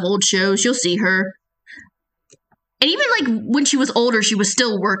a lot of old shows, you'll see her. And even, when she was older, she was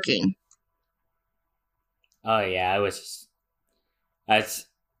still working. Oh, yeah, it was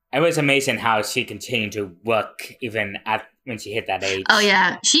amazing how she continued to work even when she hit that age. Oh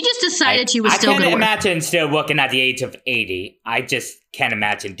yeah, she just decided she was still going to work. I can't imagine still working at the age of 80. I just can't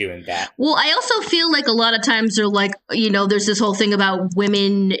imagine doing that. Well, I also feel like a lot of times they're like, there's this whole thing about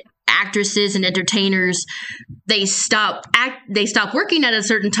women actresses and entertainers. They stop working at a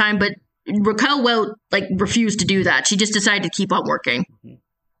certain time, but Raquel Welch refused to do that. She just decided to keep on working.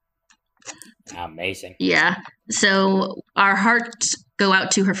 Amazing. Yeah. So our hearts go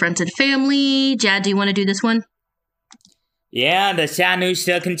out to her friends and family. Jad, do you want to do this one? Yeah, the sad news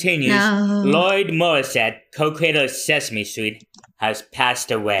still continues. No. Lloyd Morissette, co-creator of Sesame Street, has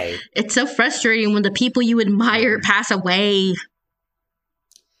passed away. It's so frustrating when the people you admire pass away.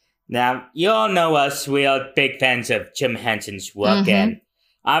 Now, you all know us. We are big fans of Jim Henson's work, and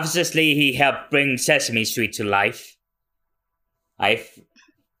obviously he helped bring Sesame Street to life.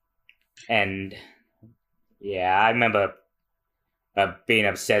 And yeah, I remember being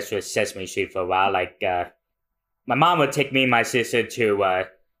obsessed with Sesame Street for a while. My mom would take me and my sister to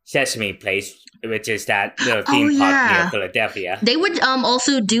Sesame Place, which is that little theme park near Philadelphia. They would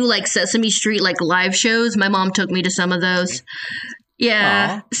also do Sesame Street live shows. My mom took me to some of those.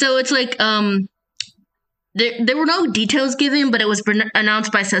 Yeah. Aww. So it's there were no details given, but it was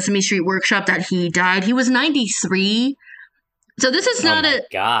announced by Sesame Street Workshop that he died. He was 93. So this is not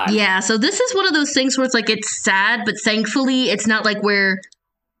God. Yeah, so this is one of those things where it's it's sad, but thankfully it's not where,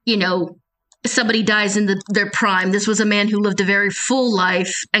 somebody dies in their prime. This was a man who lived a very full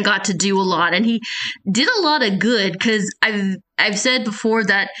life and got to do a lot. And he did a lot of good, because I've said before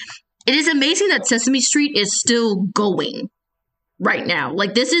that it is amazing that Sesame Street is still going right now.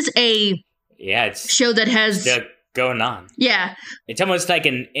 This is a show that has still going on. Yeah. It's almost like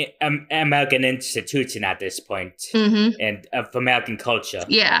an American institution at this point, and of American culture.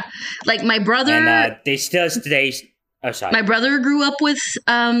 Yeah. My brother... And they still... Oh, sorry. My brother grew up with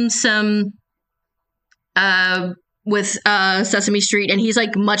Sesame Street, and he's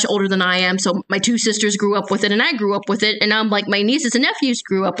much older than I am. So my two sisters grew up with it, and I grew up with it, and now my nieces and nephews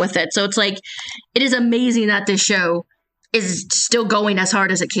grew up with it. So it's it is amazing that this show is still going as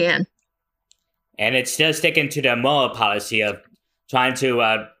hard as it can. And it's still sticking to the moral policy of trying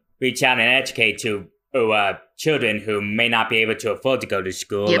to reach out and educate to children who may not be able to afford to go to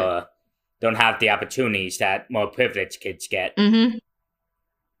school or don't have the opportunities that more privileged kids get. Mm-hmm.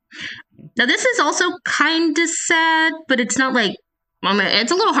 Now, this is also kind of sad, but it's not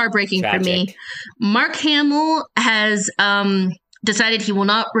it's a little heartbreaking for me. Mark Hamill has decided he will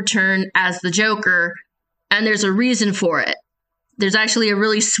not return as the Joker, and there's a reason for it. There's actually a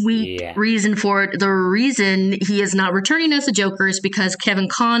really sweet reason for it. The reason he is not returning as the Joker is because Kevin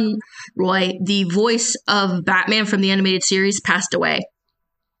Conroy, the voice of Batman from the animated series, passed away.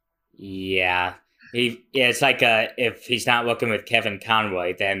 Yeah. It's if he's not working with Kevin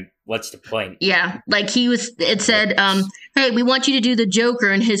Conroy, then what's the point? Yeah. It said, hey, we want you to do the Joker.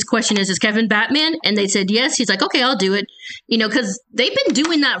 And his question is Kevin Batman? And they said, yes. He's like, okay, I'll do it. Because they've been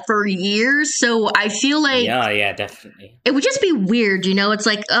doing that for years. So I feel Yeah, definitely. It would just be weird, It's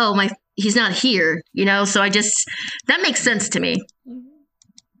he's not here, So that makes sense to me.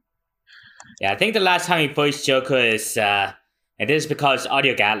 Yeah, I think the last time he voiced Joker is, it is because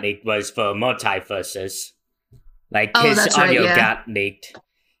audio got leaked was for Multiverses. His audio got leaked.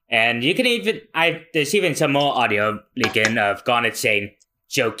 And you can there's even some more audio leaking of Garnet saying,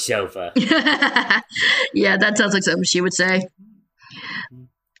 joke's over. Yeah, that sounds like something she would say.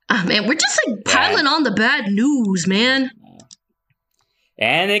 Oh, man, we're just piling on the bad news, man.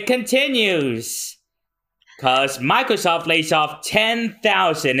 And it continues. Because Microsoft lays off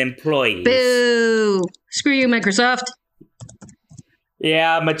 10,000 employees. Boo! Screw you, Microsoft.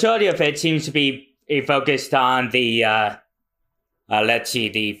 Yeah, majority of it seems to be focused on the,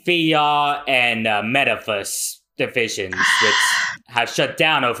 the VR and Metaverse divisions, which have shut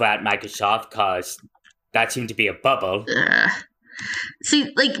down over at Microsoft because that seemed to be a bubble.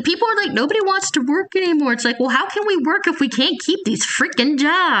 See, people are nobody wants to work anymore. It's well, how can we work if we can't keep these freaking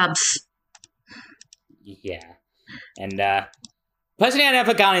jobs? Yeah. And, personally, I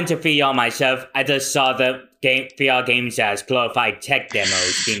never got into VR myself. I just saw the VR games as glorified tech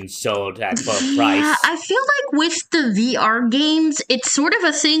demos being sold at full price. I feel with the VR games, it's sort of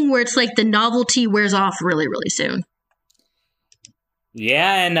a thing where it's the novelty wears off really, really soon.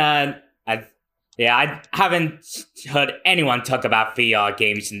 Yeah, and I haven't heard anyone talk about VR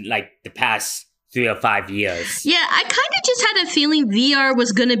games in the past 3 or 5 years. Yeah, I kind of just had a feeling VR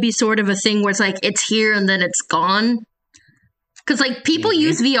was going to be sort of a thing where it's it's here and then it's gone. Because, people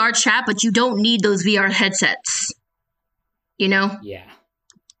use VR chat, but you don't need those VR headsets. Yeah.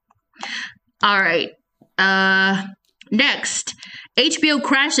 All right. Next. HBO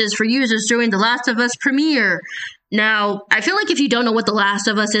crashes for users during The Last of Us premiere. Now, I feel like if you don't know what The Last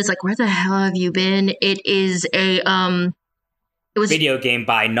of Us is, like, where the hell have you been? It is a, it was video game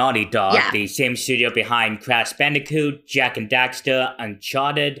by Naughty Dog, the same studio behind Crash Bandicoot, Jak and Daxter,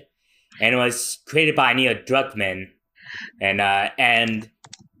 Uncharted, and it was created by Neil Druckmann. And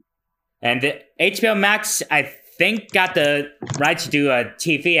the HBO Max, I think, got the right to do a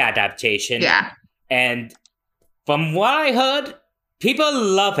TV adaptation. Yeah. And from what I heard, people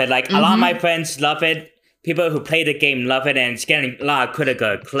love it. Like, a lot of my friends love it. People who play the game love it, and it's getting a lot of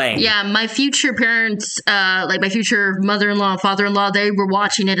critical acclaim. Yeah, my future parents, like my future mother-in-law and father-in-law, they were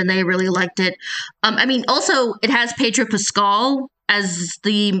watching it and they really liked it. I mean, also, it has Pedro Pascal as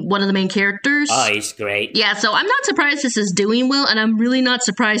one of the main characters. Oh, he's great. Yeah, so I'm not surprised this is doing well, and I'm really not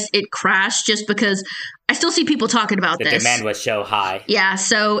surprised it crashed just because I still see people talking about this. The demand was so high. Yeah,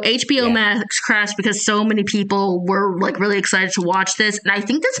 so HBO Max crashed because so many people were like really excited to watch this, and I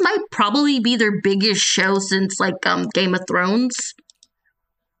think this might probably be their biggest show since like Game of Thrones.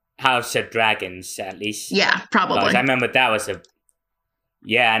 House of Dragons, at least. Yeah, probably. I remember that was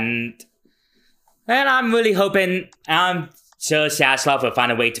and I'm really hoping so Zaslav will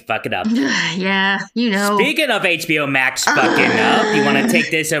find a way to fuck it up. Yeah, you know. Speaking of HBO Max fucking up, you want to take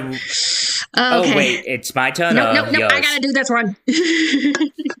this? Okay. Oh, wait, it's my turn? No, I gotta do this one.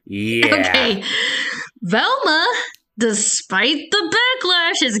 Yeah. Okay. Velma, despite the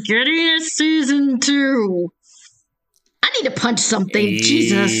backlash, is getting a season 2. I need to punch something.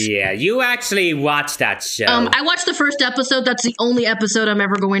 Jesus. Yeah, you actually watched that show. I watched the first episode. That's the only episode I'm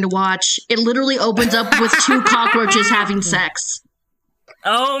ever going to watch. It literally opens up with 2 cockroaches having sex.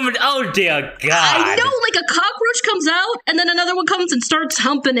 Oh dear God. I know, like a cockroach comes out and then another one comes and starts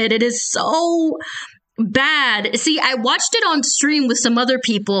humping it. It is so bad. See, I watched it on stream with some other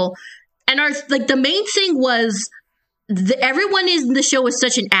people, and the main thing was everyone in the show is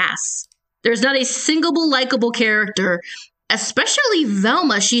such an ass. There's not a single likable character, especially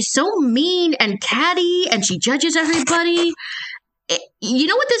Velma. She's so mean and catty, and she judges everybody. You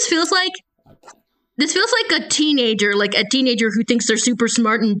know what this feels like? This feels like a teenager who thinks they're super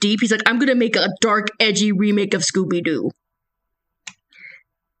smart and deep. He's like, I'm going to make a dark, edgy remake of Scooby-Doo.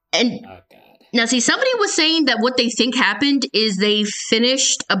 And now, see, somebody was saying that what they think happened is they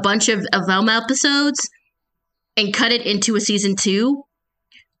finished a bunch of Velma episodes and cut it into a season 2.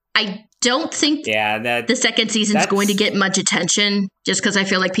 I don't think the second season is going to get much attention just because I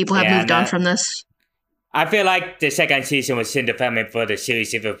feel like people have moved on from this. I feel like the second season was in development for the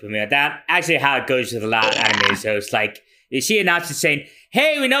series ever premiere. That actually how it goes with a lot of anime. So it's like, she announced saying,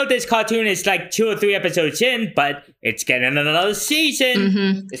 hey, we know this cartoon is like 2 or 3 episodes in, but it's getting another season.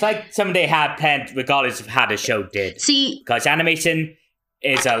 Mm-hmm. It's like something they have planned regardless of how the show did. See, because animation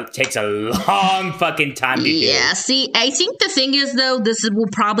takes a long fucking time to do. Yeah, see, I think the thing is, though, this will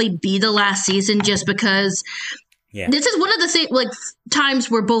probably be the last season just because this is one of the times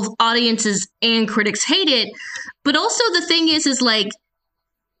where both audiences and critics hate it. But also the thing is like,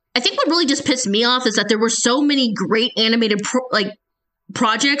 I think what really just pissed me off is that there were so many great animated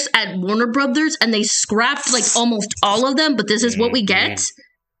projects at Warner Brothers, and they scrapped like almost all of them, but this is what we get?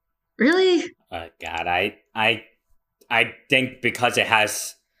 Really? Oh, God, I think because it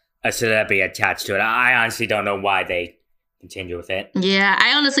has a celebrity attached to it, I honestly don't know why they continue with it. Yeah,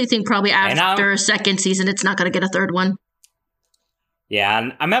 I honestly think probably after a second season, it's not going to get a third one. Yeah,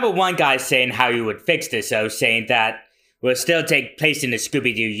 and I remember one guy saying how he would fix this, though, saying that it will still take place in the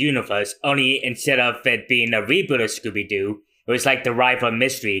Scooby-Doo universe, only instead of it being a reboot of Scooby-Doo, it was like the rival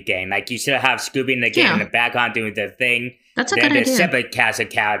mystery game. Like, you still have Scooby and the game in the background doing their thing. That's a good idea. Then there's separate cast of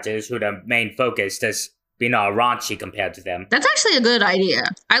characters who the main focus does being all raunchy compared to them. That's actually a good idea.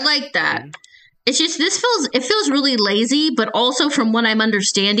 I like that. Mm-hmm. It's just, it feels really lazy, but also from what I'm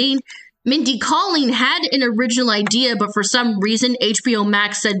understanding, Mindy Kaling had an original idea, but for some reason, HBO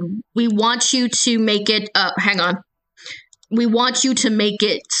Max said, we want you to make it, we want you to make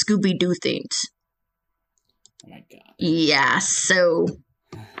it Scooby-Doo themed. Oh my God. Yeah, so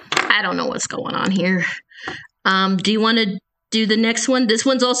I don't know what's going on here. Do you want to do the next one? This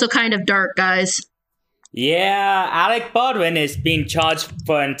one's also kind of dark, guys. Yeah, Alec Baldwin is being charged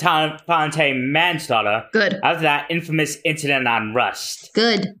for involuntary manslaughter. Good. After that infamous incident on Rust.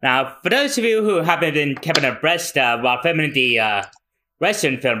 Good. Now, for those of you who haven't been kept abreast while filming the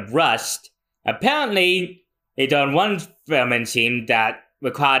Western film Rust, apparently they done one filming scene that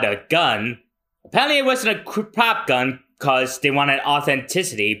required a gun. Apparently it wasn't a prop gun because they wanted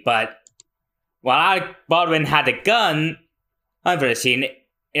authenticity, but while Alec Baldwin had the gun for the scene,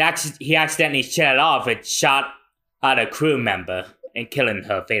 he accidentally shut it off and shot at a crew member and killing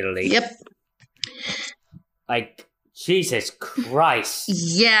her fatally. Yep. Like, Jesus Christ.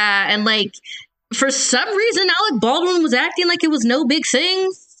 Yeah, and like, for some reason, Alec Baldwin was acting like it was no big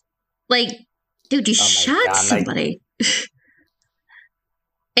thing. Like, dude, you shot somebody.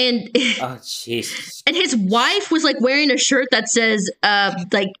 And Jesus. And his wife was like wearing a shirt that says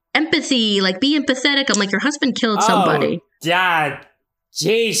like empathy, like be empathetic. I'm like, your husband killed somebody. God,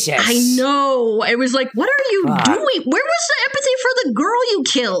 Jesus. I know. It was like, what are you doing? Where was the empathy for the girl you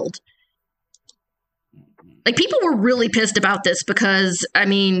killed? Like, people were really pissed about this because, I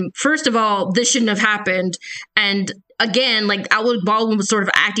mean, first of all, this shouldn't have happened. And again, like, Alec Baldwin was sort of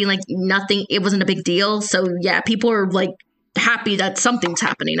acting like nothing, it wasn't a big deal. So yeah, people are like happy that something's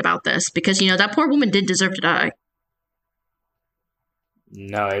happening about this because, you know, that poor woman did deserve to die.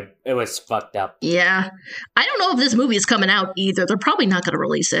 No, it was fucked up. Yeah. I don't know if this movie is coming out either. They're probably not going to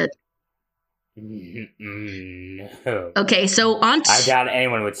release it. No. Okay, so on I doubt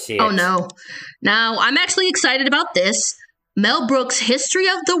anyone would see it. Oh, no. Now, I'm actually excited about this. Mel Brooks' History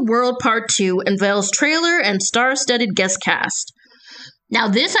of the World Part 2 unveils trailer and star-studded guest cast. Now,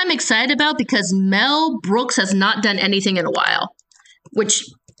 this I'm excited about because Mel Brooks has not done anything in a while, which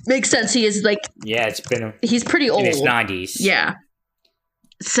makes sense. He is like... Yeah, it's been... He's pretty old. In his 90s. Yeah.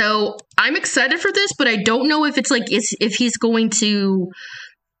 So, I'm excited for this, but I don't know if it's like... if he's going to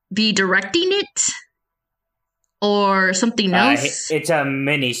be directing it or something else. It's a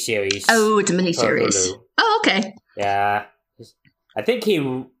mini-series. Oh, it's a mini-series. Oh, okay. Yeah. I think he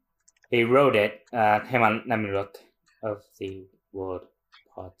wrote it. Hang on, let me look. Of the World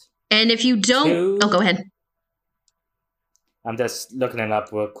Part. And if you don't... Oh, go ahead. I'm just looking it up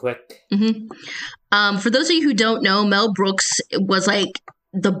real quick. Mm-hmm. For those of you who don't know, Mel Brooks was like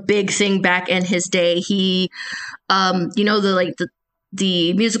the big thing back in his day. He, you know,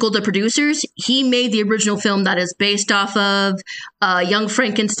 the musical The Producers, he made the original film that is based off of Young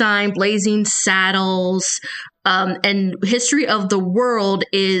Frankenstein, Blazing Saddles, and History of the World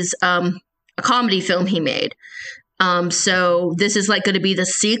is a comedy film he made. So this is like going to be the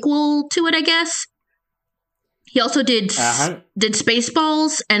sequel to it, I guess. He also did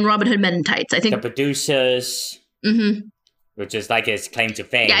Spaceballs and Robin Hood Men in Tights. I think The Producers, which is like his claim to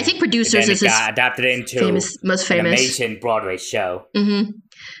fame. Yeah, I think Producers is his adapted into most famous animation Broadway show.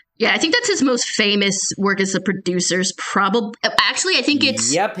 Yeah, I think that's his most famous work as The Producers. Probably, actually, I think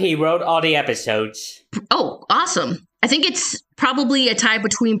it's. Yep, he wrote all the episodes. Oh, awesome! I think it's probably a tie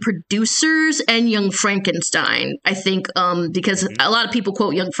between Producers and Young Frankenstein. I think, because a lot of people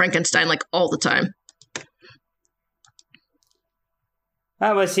quote Young Frankenstein like all the time.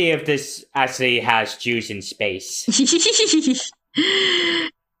 We'll see if this actually has Jews in space.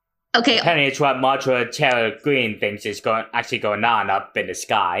 Okay. Apparently it's what Marjorie Taylor Greene thinks is actually going on up in the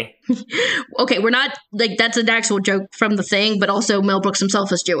sky. Okay, we're not, like, that's an actual joke from the thing, but also Mel Brooks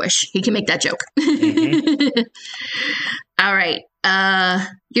himself is Jewish. He can make that joke. All right.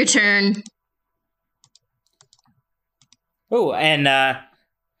 Your turn. Oh, and,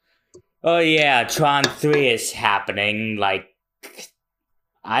 oh yeah, Tron 3 is happening, like...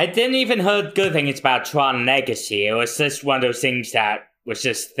 I didn't even heard good things about Tron Legacy. It was just one of those things that was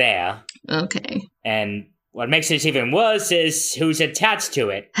just there. Okay. And what makes this even worse is who's attached to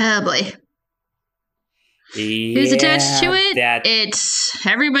it. Oh, boy. Yeah, who's attached to it? It's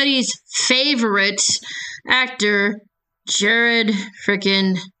everybody's favorite actor, Jared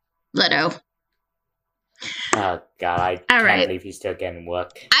frickin' Leto. Oh, God, I can't believe he's still getting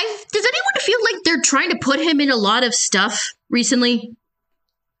work. Does anyone feel like they're trying to put him in a lot of stuff recently?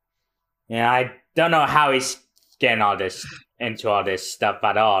 Yeah, I don't know how he's getting into all this stuff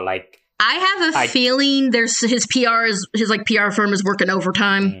at all. Like, I have a feeling his PR firm is working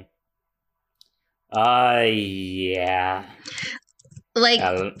overtime. Yeah. Like,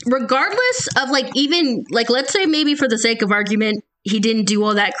 regardless of, like, even, like, let's say maybe for the sake of argument, he didn't do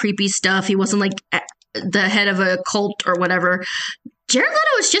all that creepy stuff. He wasn't, like, the head of a cult or whatever. Jared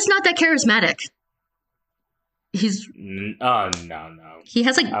Leto is just not that charismatic. Oh, no. He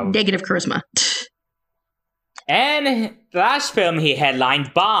has, like, negative charisma. And the last film he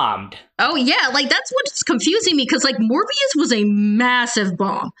headlined bombed. Oh, yeah, like, that's what's confusing me, because, like, Morbius was a massive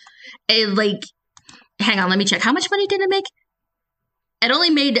bomb. And, like, hang on, let me check. How much money did it make? It only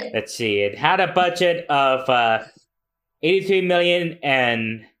made... Let's see, it had a budget of $83 million,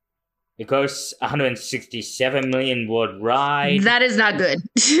 and it grossed $167 million worldwide. That is not good.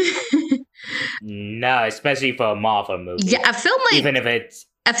 No, especially for a Marvel movie. Yeah, a film like... Even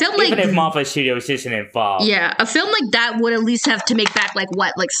if Marvel Studios isn't involved. Yeah, a film like that would at least have to make back, like,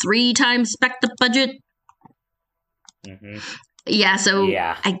 what? Like 3 times back the budget? Yeah, so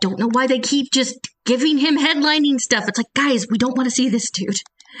yeah. I don't know why they keep just giving him headlining stuff. It's like, guys, we don't want to see this dude.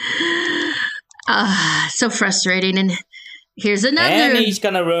 So frustrating. And Here's another. And he's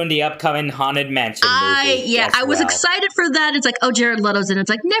gonna ruin the upcoming Haunted Mansion movie. I was excited for that. It's like, oh, Jared Leto's in it. It's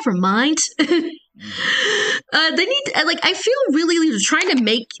like, never mind. They need, like, I feel really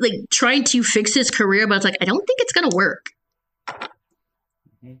trying to fix his career, but it's like, I don't think it's gonna work.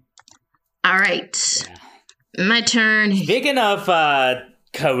 All right. Yeah. My turn. Speaking of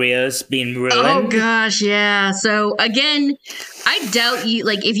careers being ruined. Oh gosh, yeah. So again, I doubt you,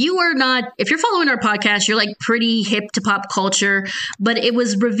 like, if you're following our podcast, you're like pretty hip to pop culture, but it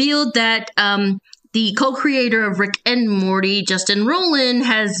was revealed that the co-creator of Rick and Morty, Justin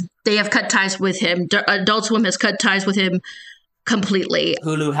Roiland, they have cut ties with him. Adult Swim has cut ties with him completely.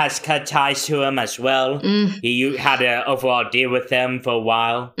 Hulu has cut ties to him as well. He had an overall deal with them for a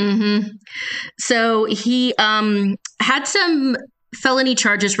while. So he had some felony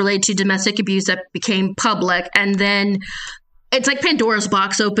charges related to domestic abuse that became public, and then it's like Pandora's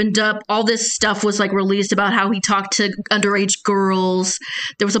box opened up. All this stuff was like released about how he talked to underage girls.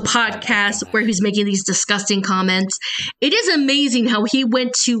 There was a podcast where he's making these disgusting comments. It is amazing how he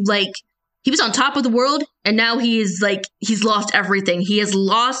went to, like, he was on top of the world, and now he's lost everything. He has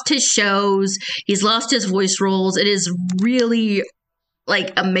lost his shows. He's lost his voice roles. It is really,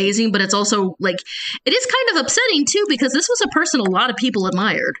 like, amazing, but it's also, like, it is kind of upsetting too, because this was a person a lot of people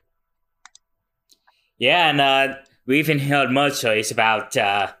admired. Yeah, and we even heard more stories about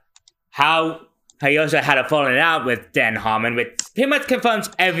how he also had a falling out with Dan Harmon, which pretty much confirms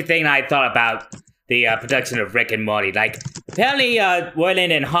everything I thought about the production of Rick and Morty. Like, apparently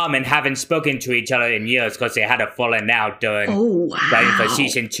Roiland and Harmon haven't spoken to each other in years because they had a falling out during writing for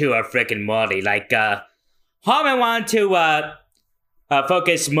season 2 of Rick and Morty. Like, Harmon wanted to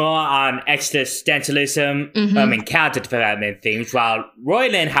focus more on existentialism and character development themes, while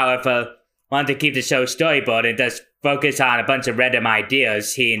Roiland, however, wanted to keep the show storyboard and just focus on a bunch of random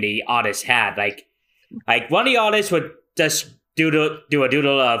ideas he and the artist had. Like one of the artists would just do a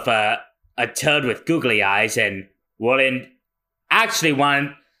doodle of a turd with googly eyes, and Roiland actually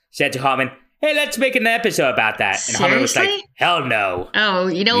said to Harmon, "Hey, let's make an episode about that." And Seriously? Harmon was like, "Hell no." Oh,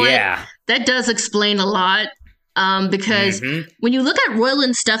 you know what? That does explain a lot. Because when you look at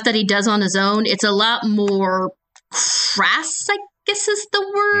Roiland's stuff that he does on his own, it's a lot more crass, I guess is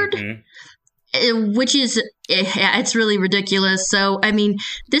the word, which is, it's really ridiculous. So, I mean,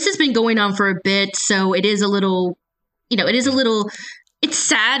 this has been going on for a bit, so it is a little, it's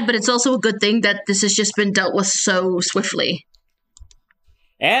sad, but it's also a good thing that this has just been dealt with so swiftly.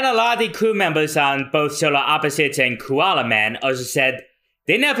 And a lot of the crew members on both Solar Opposites and Koala Man also said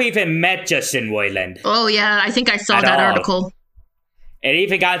they never even met Justin Roiland. Oh, yeah. I think I saw that article. It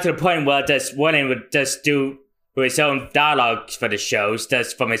even got to the point where Roiland would just do his own dialogues for the shows,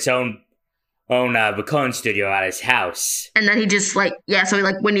 just from his own recording studio at his house. And then he just, so he,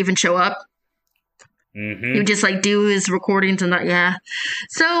 wouldn't even show up. He would just, do his recordings and that, yeah.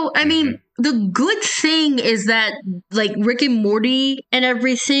 So, I mean, the good thing is that, Rick and Morty and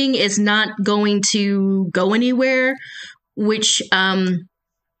everything is not going to go anywhere, which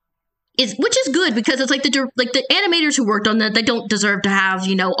is good, because it's the animators who worked on that, they don't deserve to have,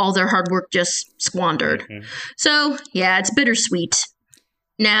 all their hard work just squandered. So yeah, it's bittersweet.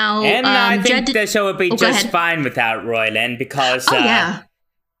 Now, and I think the show would be just fine without Roiland, because a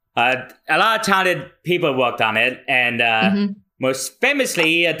lot of talented people worked on it, and most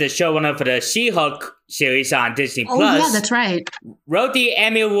famously, the showrunner for the She-Hulk series on Disney Plus. Oh, yeah, that's right. Wrote the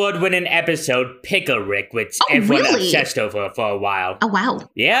Emmy Award-winning episode Pickle Rick, which everyone obsessed over for a while. Oh, wow.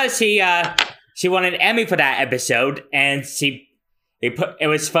 Yeah, she won an Emmy for that episode, and it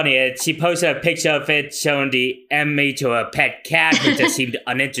was funny. She posted a picture of it showing the Emmy to a pet cat who just seemed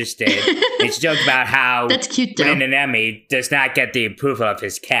uninterested. And she joked about how that's cute, winning an Emmy does not get the approval of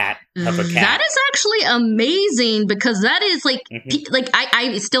his cat, of a cat. That is actually amazing, because that is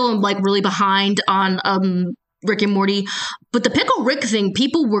I still am really behind on Rick and Morty, but the Pickle Rick thing,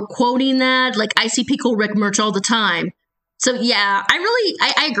 people were quoting that. I see Pickle Rick merch all the time. So yeah,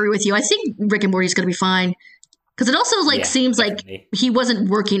 I agree with you. I think Rick and Morty is going to be fine. Because it also seems definitely. He wasn't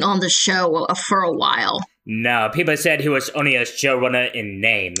working on the show for a while. No, people said he was only a showrunner in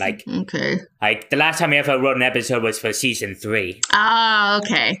name. The last time he ever wrote an episode was for season 3. Ah,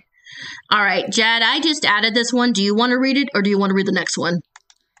 okay. All right, Jad, I just added this one. Do you want to read it, or do you want to read the next one?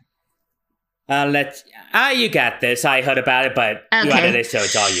 You got this. I heard about it, but you added it, so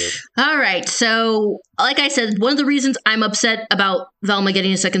it's all you. All right. So, like I said, one of the reasons I'm upset about Velma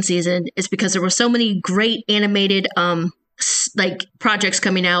getting a second season is because there were so many great animated projects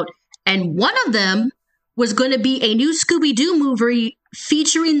coming out, and one of them was going to be a new Scooby-Doo movie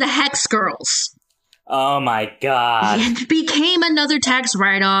featuring the Hex Girls. Oh my god! It became another tax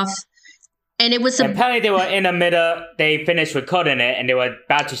write-off. And it was apparently they were in the middle. They finished recording it, and they were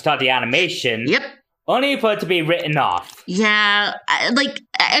about to start the animation. Yep. Only for it to be written off. Yeah,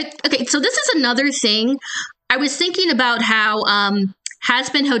 okay. So this is another thing. I was thinking about how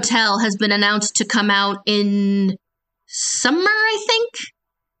Has-Been Hotel has been announced to come out in summer, I think.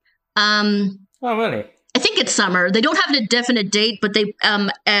 Oh, really? I think it's summer. They don't have a definite date, but they've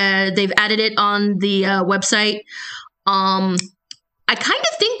added it on the website. I kind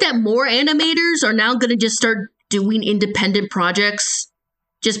of think that more animators are now going to just start doing independent projects,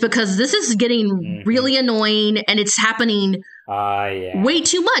 just because this is getting really annoying and it's happening way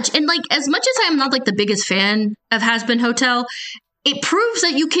too much. And like, as much as I'm not like the biggest fan of Has-Been Hotel, it proves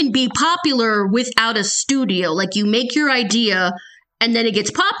that you can be popular without a studio. Like, you make your idea and then it gets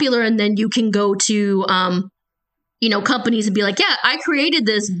popular, and then you can go to, companies and be like, yeah, I created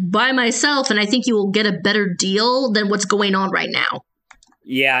this by myself, and I think you will get a better deal than what's going on right now.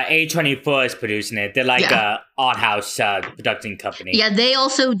 Yeah, A24 is producing it. They're like a art house production company. Yeah, they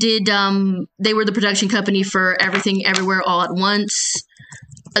also did, they were the production company for Everything Everywhere All at Once.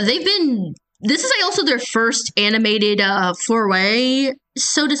 This is also their first animated foray,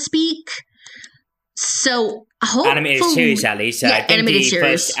 so to speak. So, animated series, at least. I think the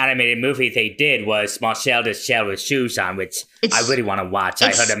series. First animated movie they did was Marcel the Shell with Shoes On, which I really want to watch. I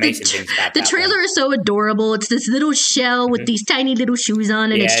heard amazing things about that. The trailer is so adorable. It's this little shell with these tiny little shoes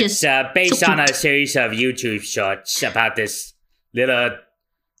on, and it's just based on a series of YouTube shorts about this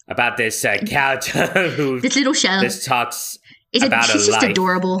character who this little shell just talks about she's a just life.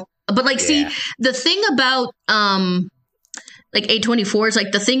 Adorable. But like, see, the thing about like A24 is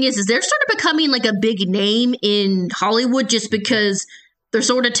like, the thing is they're sort of becoming like a big name in Hollywood just because they're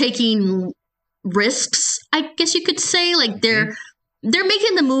sort of taking risks, I guess you could say. Like, they're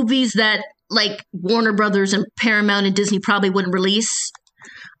making the movies that like Warner Brothers and Paramount and Disney probably wouldn't release.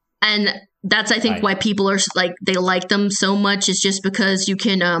 And that's, I think, why people are like, they like them so much, is just because you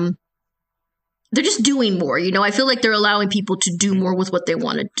can they're just doing more, I feel like they're allowing people to do more with what they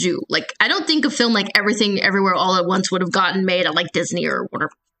want to do. Like, I don't think a film like Everything Everywhere All at Once would have gotten made at like Disney or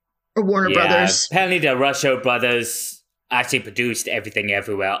Warner Brothers. Apparently the Russo brothers actually produced Everything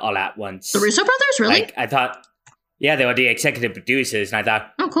Everywhere All at Once. The Russo brothers? Really? Like, I thought, they were the executive producers, and I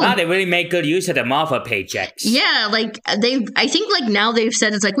thought, oh, cool. Wow, they really make good use of the Marvel paychecks. Yeah, like, I think like now they've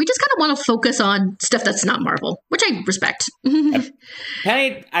said it's like, we just kind of want to focus on stuff that's not Marvel, which I respect.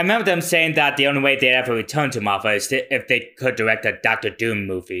 Apparently, I remember them saying that the only way they'd ever return to Marvel is if they could direct a Doctor Doom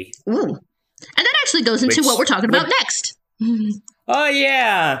movie. Ooh. And that actually goes into what we're talking about next. Oh,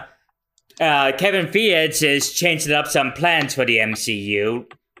 yeah. Kevin Feige is changing up some plans for the MCU.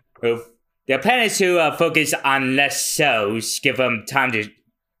 Their plan is to focus on less shows, give them time to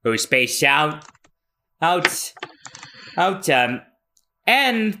space out. And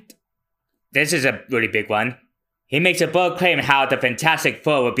this is a really big one. He makes a bold claim how the Fantastic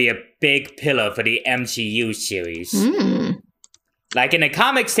Four will be a big pillar for the MCU series. Like, in the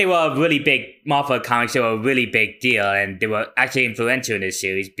comics, they were a really big, Marvel comics, they were a really big deal, and they were actually influential in this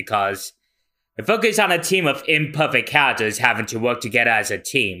series because it focused on a team of imperfect characters having to work together as a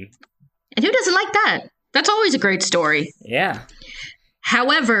team. And who doesn't like that? That's always a great story. Yeah.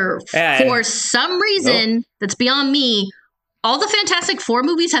 However, for some reason that's beyond me, all the Fantastic Four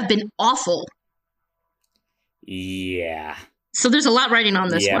movies have been awful. Yeah. So there's a lot riding on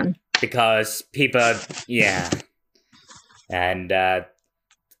this one. Because people, And I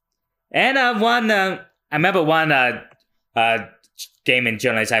remember one gaming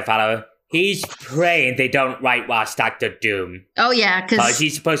journalist I follow, he's praying they don't whitewash Dr. Doom. Oh, yeah. Because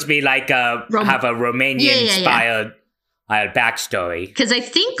he's supposed to be like have a Romanian-inspired backstory. Because I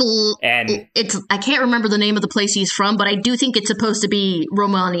think I can't remember the name of the place he's from, but I do think it's supposed to be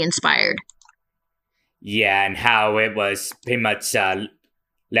Romani-inspired. Yeah, and how it was pretty much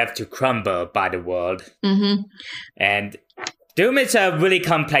left to crumble by the world. Mm-hmm. And Doom is a really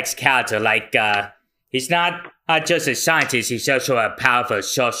complex character. Like, he's not just a scientist, he's also a powerful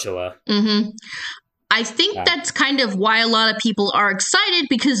sorcerer. Mm-hmm. I think that's kind of why a lot of people are excited,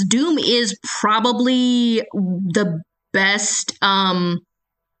 because Doom is probably the best, the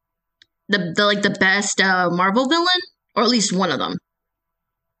best Marvel villain, or at least one of them.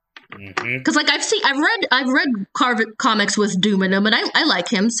 Because I've read comics with Doom in them, and I like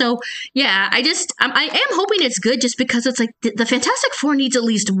him. So yeah, I am hoping it's good, just because it's like the Fantastic Four needs at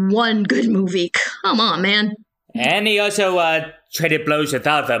least one good movie. Come on, man. And he also traded blows with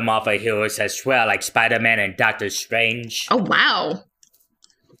other Marvel heroes as well, like Spider-Man and Doctor Strange. Oh wow.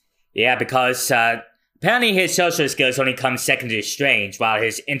 Yeah, because apparently his social skills only come second to Strange, while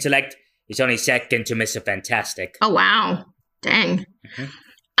his intellect is only second to Mr. Fantastic. Oh wow, dang. Mm-hmm.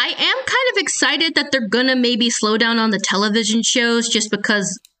 I am kind of excited that they're gonna maybe slow down on the television shows just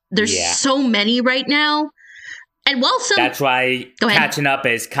because there's so many right now. And while some... That's why catching up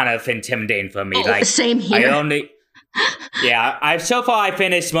is kind of intimidating for me. Oh, same here. So far I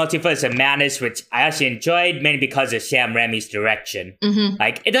finished Multiverse of Madness, which I actually enjoyed, mainly because of Sam Raimi's direction. Mm-hmm.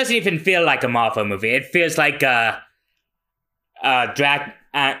 Like, it doesn't even feel like a Marvel movie. It feels like he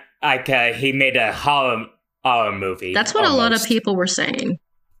made a horror movie. That's what almost. A lot of people were saying.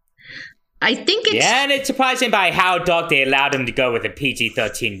 I think it's... Yeah, and it's surprising by how dark they allowed him to go with a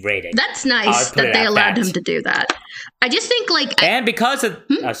PG-13 rating. That's nice that they allowed him to do that. I just think, like... And because of...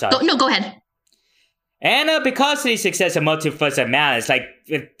 Oh, sorry. Go ahead. And because of the success of Multiverse of Madness, like,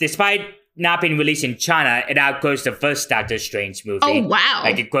 despite not being released in China, it outgrows the first Doctor Strange movie. Oh, wow.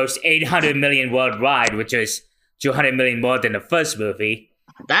 Like, it grossed $800 million worldwide, which is $200 million more than the first movie.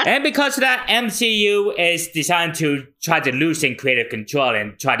 And because of that, MCU is designed to try to loosen creative control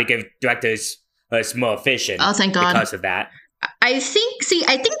and try to give directors more efficient. Oh, thank God. Because of that. I think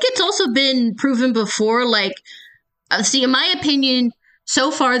it's also been proven before, like, in my opinion...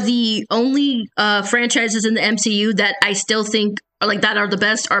 So far, the only franchises in the MCU that I still think are the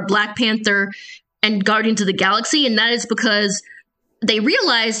best are Black Panther and Guardians of the Galaxy, and that is because they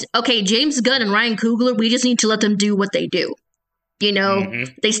realized, okay, James Gunn and Ryan Coogler, we just need to let them do what they do. You know,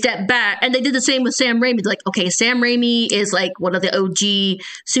 They stepped back, and they did the same with Sam Raimi. Like, okay, Sam Raimi is like one of the OG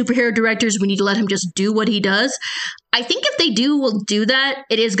superhero directors. We need to let him just do what he does. I think if they will do that,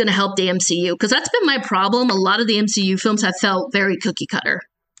 it is going to help the MCU, because that's been my problem. A lot of the MCU films have felt very cookie cutter.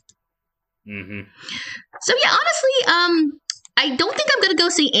 Mm-hmm. So yeah, honestly, I don't think I'm going to go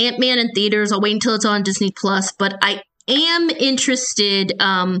see Ant-Man in theaters. I'll wait until it's on Disney Plus, but I am interested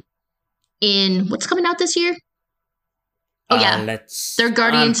in what's coming out this year. Oh yeah, their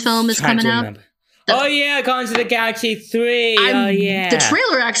Guardians film is coming out. Guardians of the Galaxy 3. The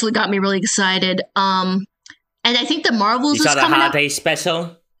trailer actually got me really excited. And I think the Marvels is coming out. You saw the holiday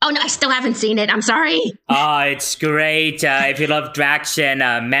special? Oh, no, I still haven't seen it. I'm sorry. Oh, it's great. If you love Drax and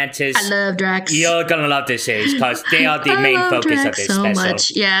Mantis. I love Drax. You're going to love this series because they are the main focus of this special.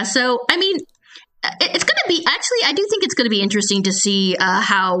 Much. Yeah, so, I mean, it's going to be, actually, I do think it's going to be interesting to see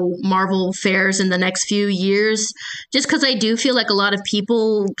how Marvel fares in the next few years, just because I do feel like a lot of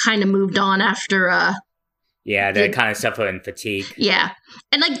people kind of moved on after... they're kind of suffering fatigue. Yeah.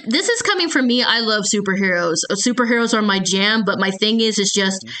 And, like, this is coming from me. I love superheroes. Superheroes are my jam, but my thing is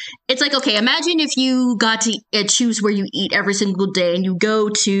just, it's like, okay, imagine if you got to choose where you eat every single day and you go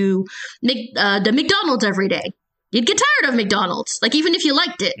to the McDonald's every day. You'd get tired of McDonald's, like, even if you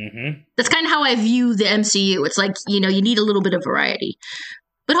liked it. Mm-hmm. That's kind of how I view the MCU. It's like, you need a little bit of variety.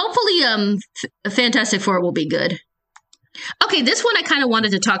 But hopefully Fantastic Four will be good. Okay, this one I kind of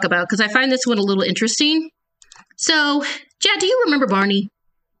wanted to talk about because I find this one a little interesting. So, Chad, do you remember Barney?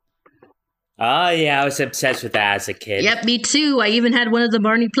 Oh, yeah, I was obsessed with that as a kid. Yep, me too. I even had one of the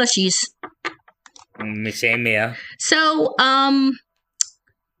Barney plushies. Same here. So,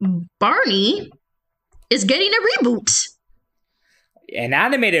 Barney is getting a reboot. An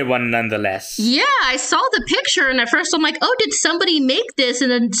animated one, nonetheless. Yeah, I saw the picture, and at first I'm like, oh, did somebody make this? And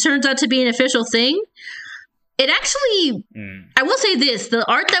then it turns out to be an official thing. It actually, I will say this, the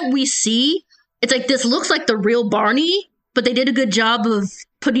art that we see, it's like, this looks like the real Barney, but they did a good job of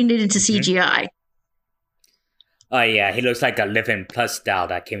putting it into CGI. Oh, yeah, he looks like a living plus doll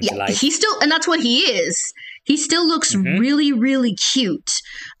that came to life. And that's what he is. He still looks really, really cute.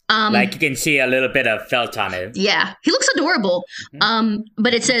 Like you can see a little bit of felt on it. Yeah, he looks adorable.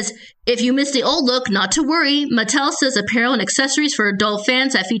 But it says, if you missed the old look, not to worry. Mattel says apparel and accessories for adult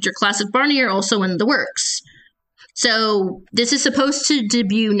fans that feature classic Barney are also in the works. So this is supposed to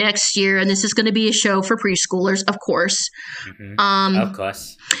debut next year, and this is going to be a show for preschoolers, of course. Of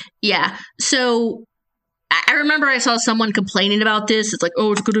course. Yeah. So I remember I saw someone complaining about this. It's like,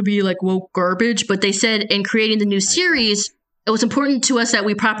 oh, it's going to be like woke garbage. But they said in creating the new series, it was important to us that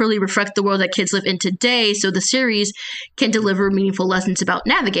we properly reflect the world that kids live in today, so the series can deliver meaningful lessons about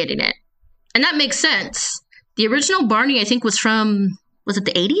navigating it. And that makes sense. The original Barney, I think, was it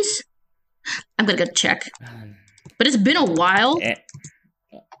the 80s? I'm going to go check. But it's been a while.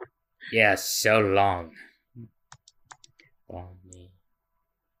 Yeah, so long. Barney.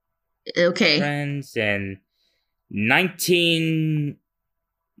 Okay. Friends in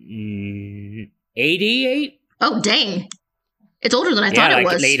 1988? Oh, dang. It's older than I thought it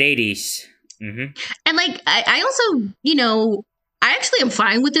was. Late 80s. And, like, I also, I actually am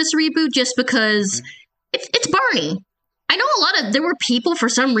fine with this reboot just because it's Barney. I know there were people for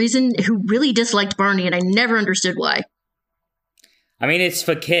some reason who really disliked Barney, and I never understood why. I mean, it's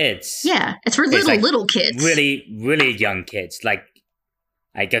for kids. Yeah, it's for little kids. Really, really young kids. Like,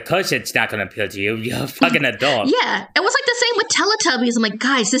 Like, of course it's not going to appeal to you. You're a fucking adult. Yeah. It was like the same with Teletubbies. I'm like,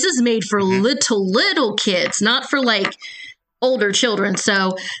 guys, this is made for little kids, not for like older children.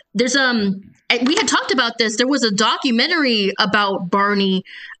 So there's we had talked about this. There was a documentary about Barney.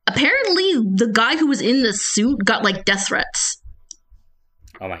 Apparently the guy who was in the suit got like death threats.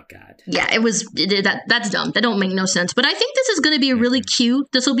 Oh my God. Yeah, that's dumb. That don't make no sense. But I think this is going to be really cute.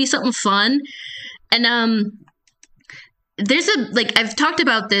 This will be something fun. And there's I've talked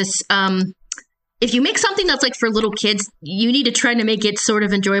about this. If you make something that's like for little kids, you need to try to make it sort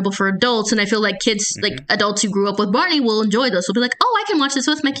of enjoyable for adults. And I feel like kids, like adults who grew up with Barney, will enjoy this. Will be like, oh, I can watch this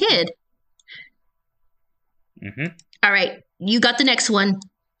with my kid. All right, you got the next one.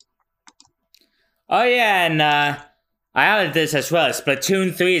 Oh yeah, and I added this as well.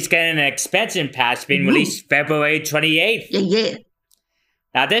 Splatoon 3 is getting an expansion pass being released February 28th. Yeah.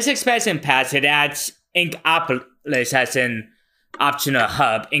 Now this expansion pass, it adds Inkopolis as an optional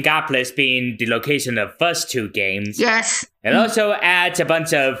hub, Inkopolis being the location of the first 2 games. Yes. It also adds a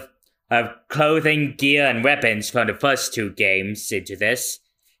bunch of clothing, gear, and weapons from the first 2 games into this.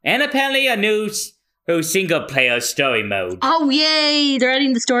 And apparently a new single-player story mode. Oh, yay! They're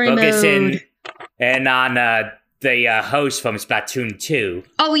adding the story mode. And on the host from Splatoon 2.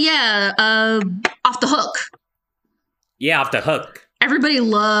 Oh, yeah. Off the Hook. Yeah, Off the Hook. Everybody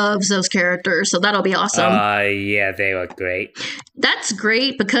loves those characters, so that'll be awesome. Yeah, they were great. That's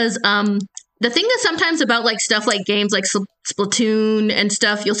great because the thing is sometimes about like stuff like games like Splatoon and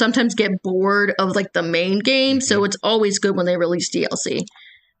stuff, you'll sometimes get bored of like the main game, so it's always good when they release DLC.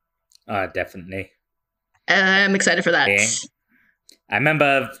 Definitely. I'm excited for that. Yeah. I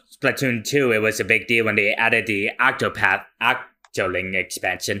remember Splatoon 2, it was a big deal when they added the Octoling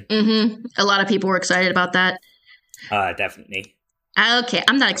expansion. A lot of people were excited about that. Definitely. Okay,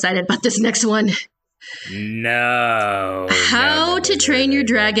 I'm not excited about this next one. No. How to Train Your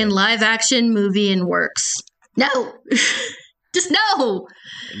Dragon live action movie in works. No. Just no.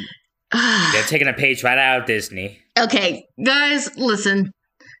 They're taking a page right out of Disney. Okay, guys, listen.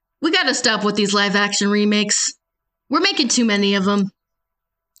 We gotta stop with these live action remakes. We're making too many of them.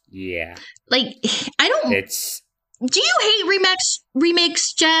 Yeah. Like, I don't... Do you hate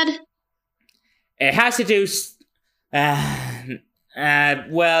remakes, Chad? It has to do...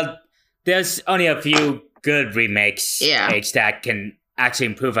 well, there's only a few good remakes that can actually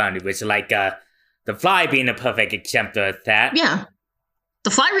improve on it, which like The Fly being a perfect example of that. Yeah. The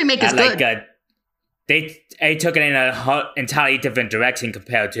Fly remake is good. They took it in an entirely different direction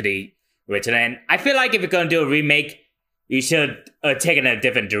compared to the original. And I feel like if you're going to do a remake, you should take it in a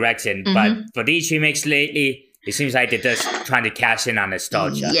different direction. But for these remakes lately, it seems like they're just trying to cash in on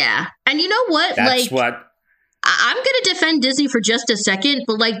nostalgia. Yeah. And you know what? That's what... I'm going to defend Disney for just a second,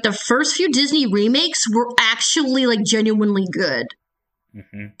 but like the first few Disney remakes were actually like genuinely good.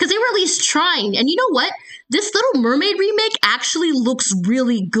 Because they were at least trying. And you know what? This Little Mermaid remake actually looks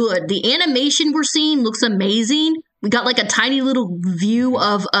really good. The animation we're seeing looks amazing. We got like a tiny little view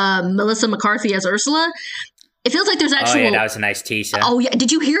of Melissa McCarthy as Ursula. It feels like there's actual... Oh, yeah, that was a nice teaser. Oh, yeah.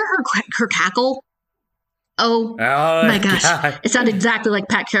 Did you hear her cackle? Oh my gosh. God. It sounded exactly like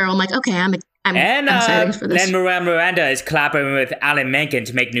Pat Carroll. I'm like, okay, I'm excited for this. Lin-Manuel Miranda is collaborating with Alan Menken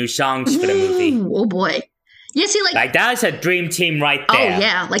to make new songs for the movie. Oh, boy. Yeah, see, like that's a dream team right there. Oh,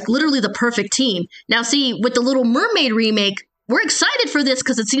 yeah, like literally the perfect team. Now, see, with the Little Mermaid remake, we're excited for this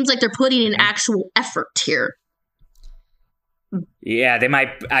because it seems like they're putting in actual effort here. Yeah, they might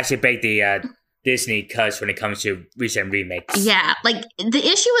actually break the Disney curse when it comes to recent remakes. Yeah, like the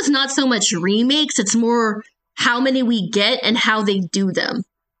issue is not so much remakes, it's more how many we get and how they do them.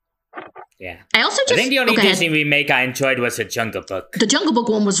 Yeah. I think the only Disney remake I enjoyed was The Jungle Book. The Jungle Book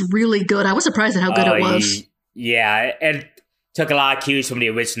one was really good. I was surprised at how good it was. Yeah, it took a lot of cues from the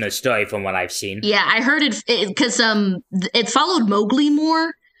original story from what I've seen. Yeah, I heard it because it followed Mowgli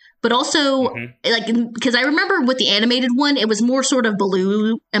more, but also like because I remember with the animated one, it was more sort of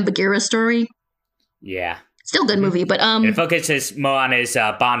Baloo and Bagheera's story. Yeah. Still a good movie, but it focuses more on his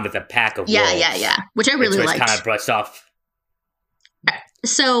bond with the pack of wolves. Yeah, which I really liked. Which was kind of brushed off.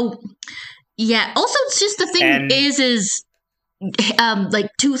 So, yeah. Also, it's just the thing is like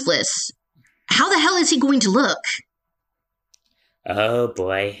Toothless. How the hell is he going to look? Oh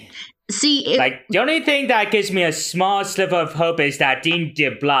boy. See, the only thing that gives me a small sliver of hope is that Dean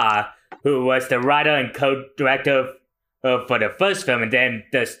DeBlah, who was the writer and co-director for the first film, and then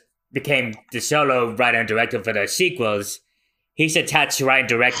became the solo writer and director for the sequels, he's attached to write and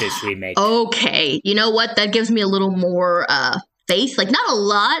direct this remake. Okay, you know what? That gives me a little more faith. Like, not a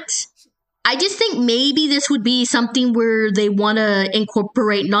lot. I just think maybe this would be something where they want to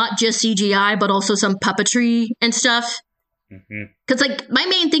incorporate not just CGI, but also some puppetry and stuff. Because, like, my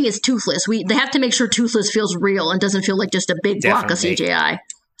main thing is Toothless. They have to make sure Toothless feels real and doesn't feel like just a big block of CGI.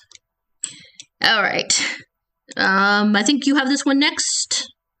 All right. I think you have this one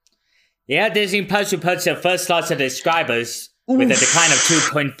next. Yeah, Disney Plus reports their first loss of subscribers with a decline of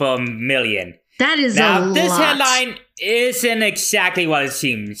 2.4 million. That is a lot. Now, this headline isn't exactly what it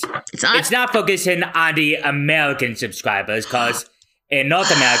seems. It's not focusing on the American subscribers, because in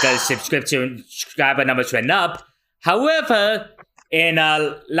North America, subscriber numbers went up. However, in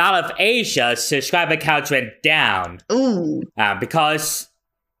a lot of Asia, subscriber counts went down. Ooh.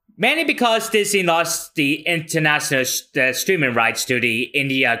 Mainly because Disney lost the international streaming rights to the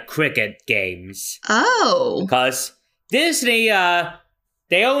India cricket games. Oh. Because Disney,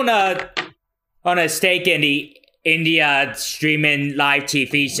 they own a stake in the India streaming live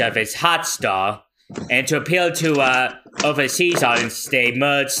TV service Hotstar. And to appeal to overseas audience, they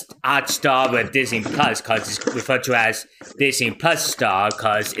merged Hotstar with Disney Plus, because it's referred to as Disney Plus Star,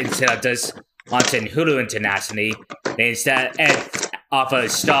 because instead of just launching Hulu internationally, they instead offer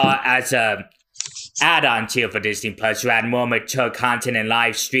Star as a add-on tier for Disney Plus to add more mature content and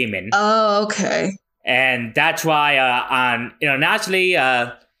live streaming. Oh, okay. And that's why internationally,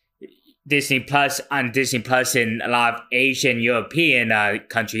 Disney Plus in a lot of Asian, European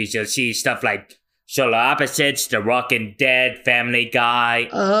countries, you'll see stuff like Solar Opposites, The Walking Dead, Family Guy,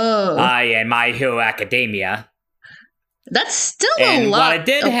 and My Hero Academia. That's still a lot.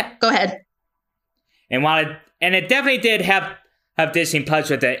 Go ahead. And it definitely did have Disney Plus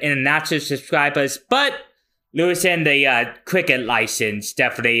with the international subscribers, but losing the cricket license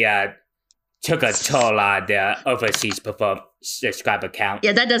definitely took a toll on the overseas subscriber count.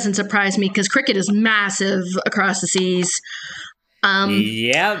 Yeah, that doesn't surprise me, because cricket is massive across the seas.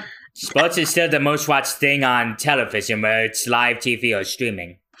 Yeah. Sports is still the most watched thing on television, whether it's live TV or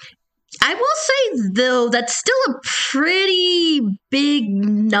streaming. I will say, though, that's still a pretty big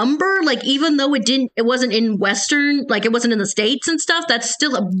number. Like, even though it wasn't in Western, like it wasn't in the States and stuff, that's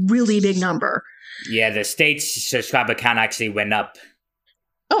still a really big number. Yeah, the States subscriber count actually went up.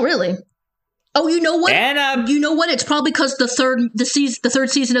 Oh, really? Oh, you know what? And, you know what? It's probably because the third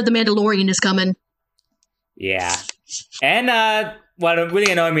season of The Mandalorian is coming. Yeah. And, what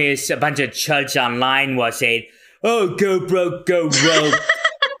really annoyed me is a bunch of chuds online was saying, "Oh, go broke, go rogue,"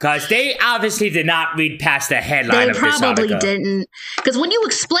 because they obviously did not read past the headline of this article. They probably didn't. Because when you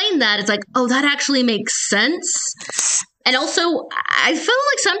explain that, it's like, oh, that actually makes sense. And also, I feel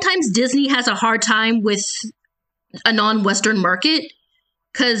like sometimes Disney has a hard time with a non-Western market.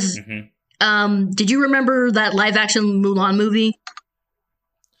 Because, did you remember that live-action Mulan movie?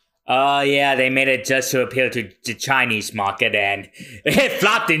 Oh, yeah, they made it just to appeal to the Chinese market, and it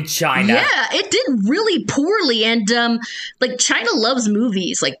flopped in China. Yeah, it did really poorly, and, China loves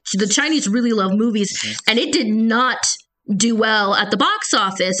movies. Like, the Chinese really love movies, and it did not do well at the box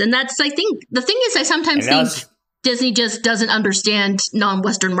office, and that's, I think, the thing is, I sometimes think Disney just doesn't understand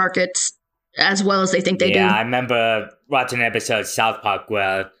non-Western markets as well as they think they do. Yeah, I remember watching an episode of South Park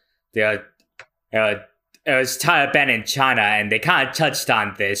where it was Taliban in China, and they kind of touched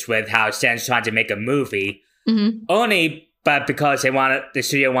on this with how Stan's trying to make a movie. But because the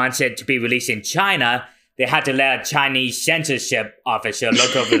studio wants it to be released in China, they had to let a Chinese censorship officer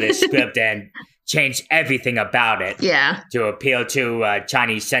look over the script and change everything about it. Yeah. To appeal to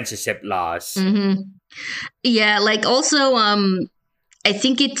Chinese censorship laws. Yeah, like also, I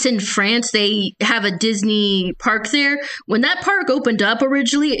think it's in France. They have a Disney park there. When that park opened up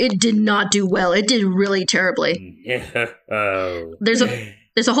originally, it did not do well. It did really terribly. There's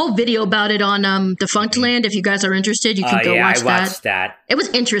a whole video about it on Defunctland. If you guys are interested, you can go watch that. I watched that. It was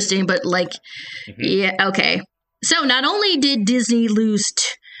interesting, but yeah, okay. So not only did Disney lose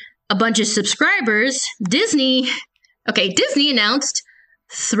a bunch of subscribers, Disney announced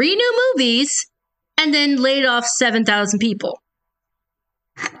 3 new movies and then laid off 7,000 people.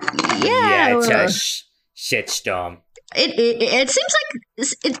 Yeah, it's a shitstorm. It seems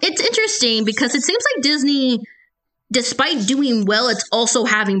like it's interesting because it seems like Disney, despite doing well, it's also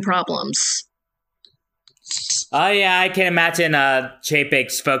having problems. Oh yeah, I can imagine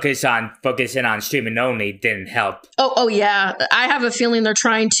Chapek's focusing on streaming only didn't help. Oh yeah, I have a feeling they're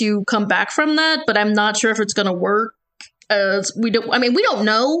trying to come back from that, but I'm not sure if it's going to work. We don't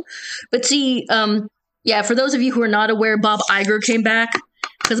know. But see, for those of you who are not aware, Bob Iger came back.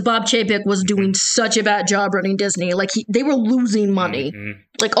 Because Bob Chapek was doing such a bad job running Disney. Like, they were losing money.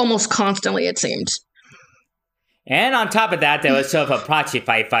 Like, almost constantly, it seemed. And on top of that, there was sort of a proxy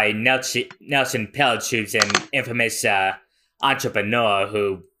fight by Nelson Peltz, who's an infamous entrepreneur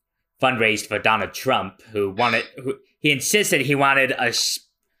who fundraised for Donald Trump, he insisted he wanted a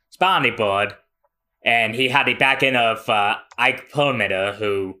spawning board And he had the backing of Ike Perlmutter,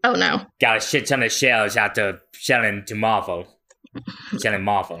 who got a shit ton of shares after selling Marvel.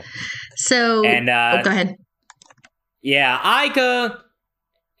 So, and go ahead. Yeah, Ike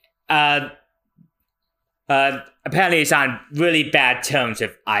apparently is on really bad terms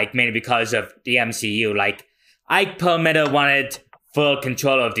with Ike, mainly because of the MCU. Like, Ike Perlmutter wanted full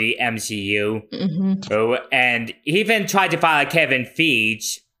control of the MCU, and he even tried to fire Kevin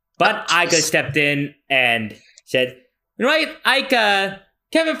Feige, but Ike stepped in and said, "You know what, Ike,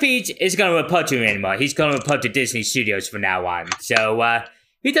 Kevin Feige isn't going to report to you anymore. He's going to report to Disney Studios from now on. So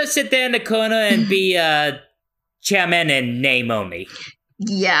he just sit there in the corner and be chairman in name only."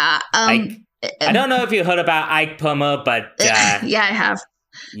 Yeah. I don't know if you heard about Ike Perlmutter, but yeah, I have.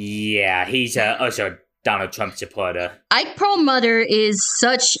 Yeah, he's also a Donald Trump supporter. Ike Perlmutter is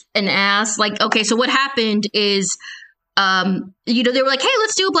such an ass. Like, okay, so what happened is, they were like, "Hey,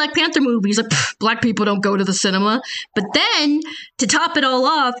 let's do a Black Panther movie." He's like, "Black people don't go to the cinema." But then, to top it all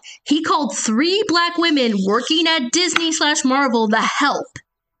off, he called 3 Black women working at Disney/Marvel the Help.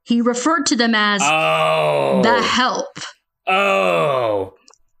 He referred to them as the Help. Oh.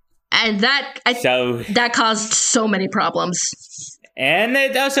 And that caused so many problems. And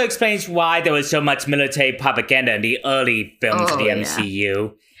it also explains why there was so much military propaganda in the early films of the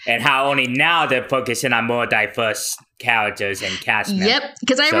MCU, and how only now they're focusing on more diverse characters and cast members. Yep,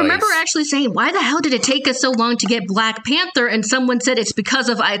 because I remember actually saying, why the hell did it take us so long to get Black Panther? And someone said it's because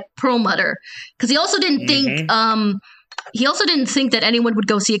of Ike Perlmutter. Because he also didn't think that anyone would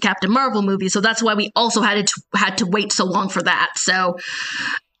go see a Captain Marvel movie, so that's why we also had to wait so long for that. So,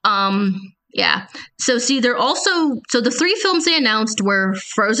 yeah. So see, the 3 films they announced were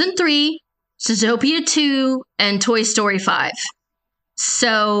Frozen 3, Zootopia 2, and Toy Story 5.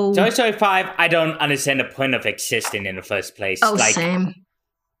 So Toy Story 5, I don't understand the point of existing in the first place. Oh, same.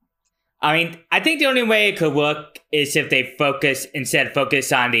 I mean, I think the only way it could work is if they focus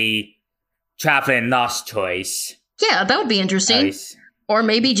on the traveling lost toys. Yeah, that would be interesting. Or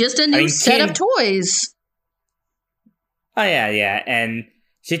maybe just a new set of toys. Oh, yeah. And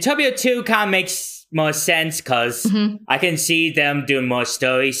Zootopia 2 kind of makes more sense because I can see them doing more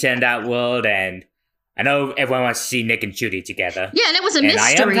stories in that world, and I know everyone wants to see Nick and Judy together. Yeah, and it was a mystery.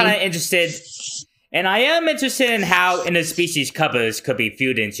 I am kind of interested, in how interspecies couples could be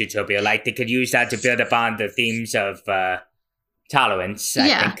viewed in Zootopia. Like, they could use that to build upon the themes of tolerance, I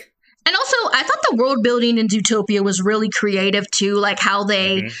think. And also, I thought the world building in Zootopia was really creative too, like how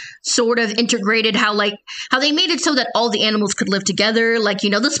they sort of integrated how they made it so that all the animals could live together, like,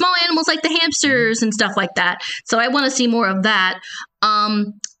 the small animals like the hamsters and stuff like that. So I want to see more of that.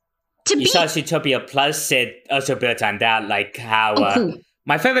 Saw Zootopia Plus, it also built on that, like how cool.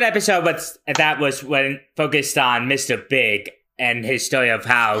 My favorite episode was when it focused on Mr. Big and his story of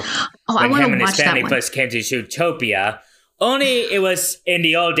how when him and his family first came to Zootopia. Only it was in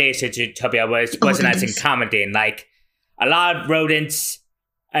the old days of Zootopia where it wasn't as accommodating. Like, a lot of rodents,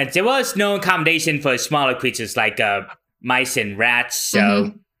 and there was no accommodation for smaller creatures like mice and rats.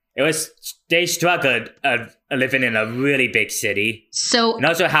 So they struggled living in a really big city. So, and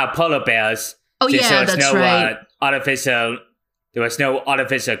also how polar bears. Oh yeah, that's right. There was no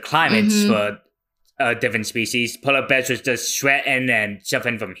artificial climates for different species. Polar bears was just sweating and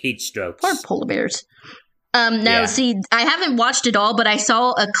suffering from heat strokes. Poor polar bears. See, I haven't watched it all, but I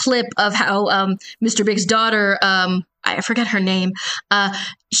saw a clip of how Mr. Big's daughter, I forget her name,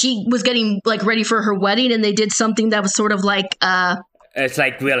 she was getting ready for her wedding, and they did something that was sort of like it's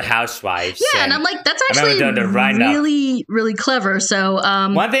like Real Housewives. Yeah, and I'm like, that's actually really, really clever. So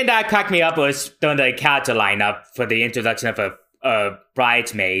one thing that cracked me up was during the character lineup for the introduction of a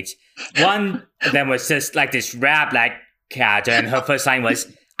bridesmaid. One of them was just like this rap character, and her first line was,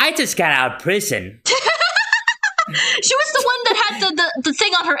 "I just got out of prison." She was the one that had the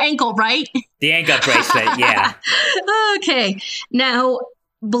thing on her ankle, right? The ankle bracelet, yeah. Okay. Now,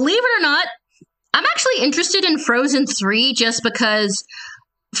 believe it or not, I'm actually interested in Frozen 3 just because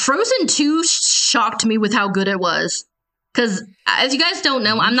Frozen 2 shocked me with how good it was. Because, as you guys don't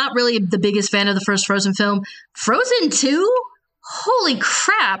know, I'm not really the biggest fan of the first Frozen film. Frozen 2? Holy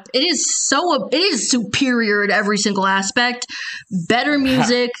crap. It is superior in every single aspect. Better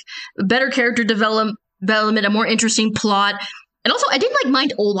music, better character development, a more interesting plot. And also, I didn't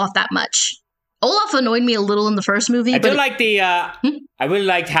mind Olaf that much. Olaf annoyed me a little in the first movie. I really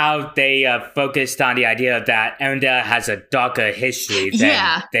liked how they focused on the idea that Arendelle has a darker history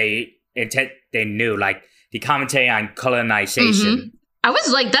than they knew, like the commentary on colonization. I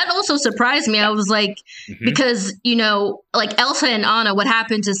was like, that also surprised me. I was like, because, like Elsa and Anna, what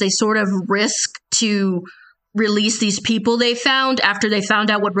happens is they sort of risk to release these people they found after they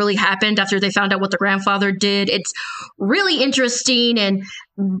found out what really happened, after they found out what the grandfather did. It's really interesting and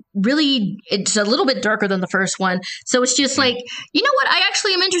really, it's a little bit darker than the first one. So it's just like, you know what? I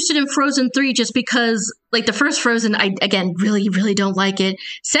actually am interested in Frozen 3 just because, like, the first Frozen, I, again, really, really don't like it.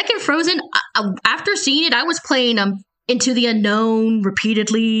 Second Frozen, after seeing it, I was playing Into the Unknown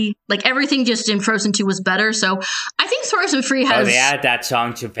repeatedly. Like, everything just in Frozen 2 was better. So I think Frozen 3 has... Oh, they added that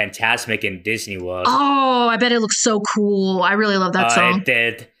song to Fantasmic in Disney World. Oh, I bet it looks so cool. I really love that song. It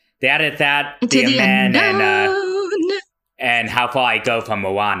did. They added that, Into the Unknown. And How Far I Go from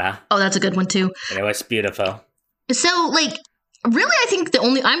Moana. Oh, that's a good one, too. And it was beautiful. So, like, really, I think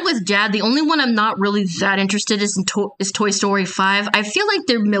I'm with Jad. The only one I'm not really that interested in is Toy Story 5. I feel like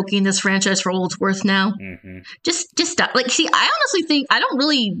they're milking this franchise for all it's worth now. Mm-hmm. Just stop. Like, see, I honestly think I don't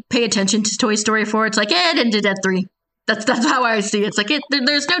really pay attention to Toy Story 4. It's like, it ended at 3. That's how I see it. It's like,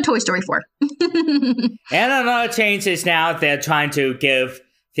 there's no Toy Story 4. And another change is now they're trying to give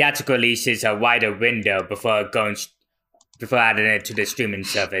theatrical releases a wider window before adding it to the streaming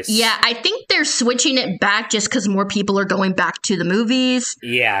service. Yeah, I think they're switching it back just because more people are going back to the movies.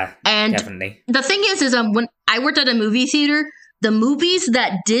 Yeah, and definitely. The thing is when I worked at a movie theater, the movies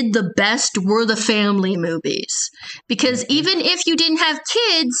that did the best were the family movies. Because even if you didn't have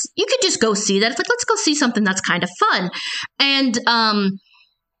kids, you could just go see that. It's like, let's go see something that's kind of fun. And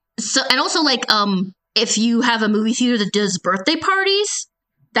also if you have a movie theater that does birthday parties,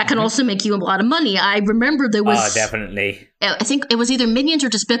 that can also make you a lot of money. I remember there was... Oh, definitely. I think it was either Minions or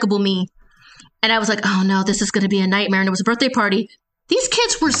Despicable Me. And I was like, oh no, this is going to be a nightmare. And it was a birthday party. These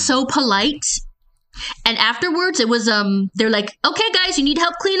kids were so polite. And afterwards, it was, they're like, okay, guys, you need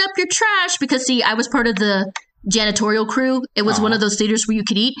help clean up your trash. Because, see, I was part of the janitorial crew. It was one of those theaters where you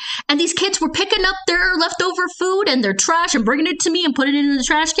could eat. And these kids were picking up their leftover food and their trash and bringing it to me and putting it in the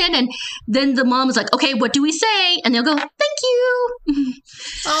trash can. And then the mom was like, okay, what do we say? And they'll go, thank you.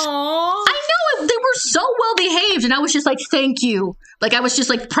 Aww. I know, they were so well behaved. And I was just like, thank you. Like, I was just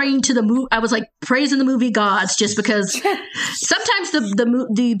like praying to the movie. I was like praising the movie gods just because sometimes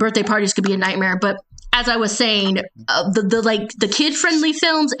the birthday parties could be a nightmare. But as I was saying, the kid-friendly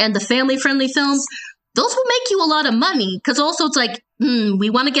films and the family-friendly films, those will make you a lot of money. Because also it's like, we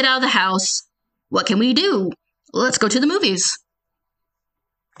want to get out of the house. What can we do? Let's go to the movies.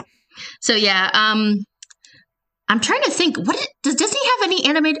 So yeah, I'm trying to think. Does Disney have any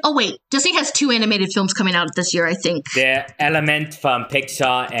animated? Oh wait, Disney has 2 animated films coming out this year, I think. The Element from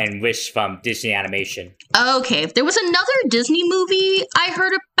Pixar and Wish from Disney Animation. Okay, there was another Disney movie I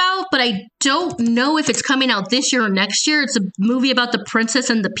heard about, but I don't know if it's coming out this year or next year. It's a movie about the Princess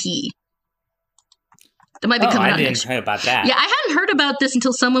and the Pea. That might be coming out next year. I didn't hear about that. Yeah, I hadn't heard about this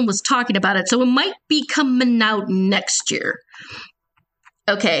until someone was talking about it, so it might be coming out next year.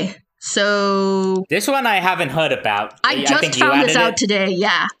 Okay, so... This one I haven't heard about. I just found this out today,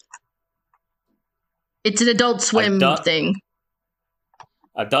 yeah. It's an Adult Swim thing.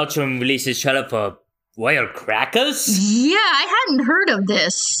 Adult Swim releases trailer for Royal Crackers? Yeah, I hadn't heard of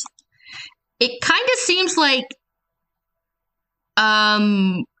this. It kind of seems like...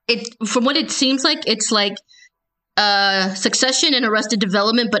 From what it seems like, it's like Succession and Arrested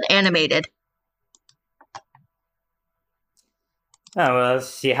Development, but animated. Oh, well, let's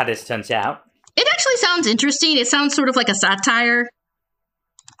see how this turns out. It actually sounds interesting. It sounds sort of like a satire.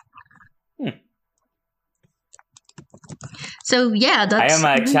 So, yeah, that's... I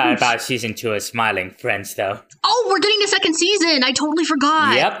am excited about season 2 of Smiling Friends, though. Oh, we're getting a second season! I totally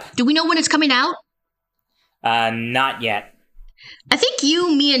forgot! Yep. Do we know when it's coming out? Not yet. I think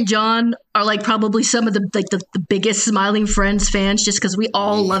you, me, and John are like probably some of the biggest Smiling Friends fans just because we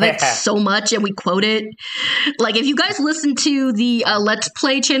all love it so much and we quote it. Like, if you guys listen to the Let's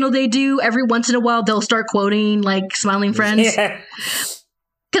Play channel they do, every once in a while they'll start quoting like Smiling Friends. Yeah.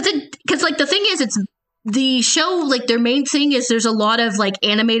 Because like the thing is, it's the show, like their main thing is there's a lot of like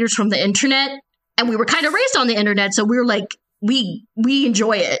animators from the internet, and we were kind of raised on the internet, so we were like we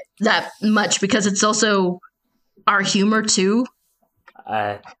enjoy it that much because it's also our humor too.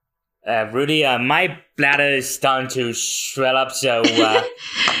 Rudy, my bladder is starting to swell up, so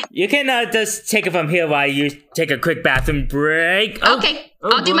you can just take it from here while you take a quick bathroom break. Okay,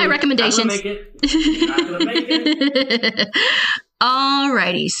 I'll do my recommendations. Not gonna make it.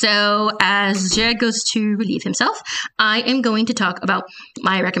 Alrighty, so as Jed goes to relieve himself, I am going to talk about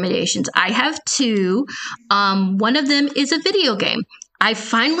my recommendations. I have 2. One of them is a video game. I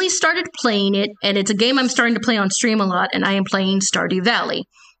finally started playing it, and it's a game I'm starting to play on stream a lot, and I am playing Stardew Valley.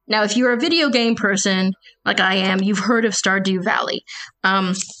 Now, if you're a video game person, like I am, you've heard of Stardew Valley.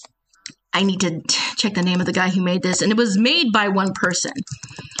 I need to check the name of the guy who made this, and it was made by one person.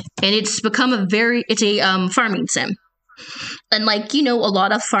 and it's become it's a farming sim. And like, a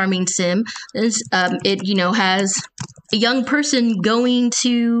lot of farming sim is, it, has a young person going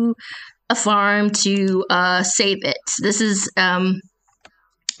to a farm to save it. This is,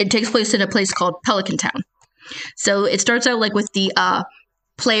 it takes place in a place called Pelican Town. So it starts out like with the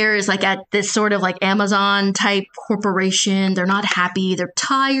players like at this sort of like Amazon type corporation. They're not happy. They're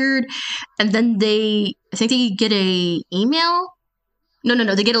tired. And then I think they get a email. No.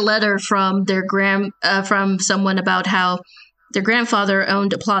 They get a letter from their from someone about how their grandfather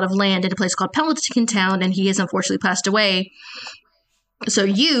owned a plot of land in a place called Pelican Town, and he has unfortunately passed away. So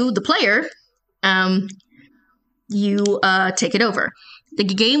you, the player, you take it over. The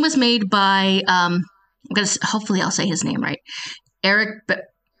game was made by, hopefully I'll say his name right, Eric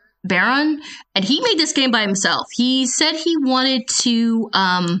Baron, and he made this game by himself. He said he wanted to,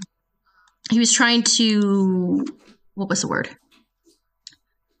 he was trying to, what was the word?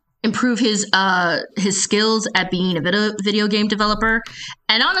 Improve his skills at being a video game developer.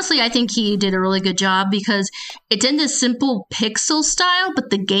 And honestly, I think he did a really good job because it's in this simple pixel style,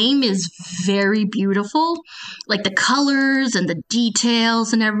 but the game is very beautiful. Like the colors and the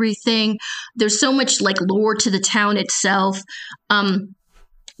details and everything. There's so much like lore to the town itself.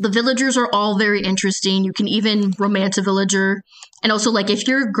 The villagers are all very interesting. You can even romance a villager. And also, like, if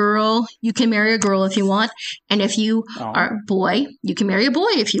you're a girl, you can marry a girl if you want. And if you are a boy, you can marry a boy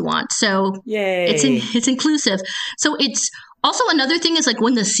if you want. So yay. It's inclusive. So it's also another thing is, like,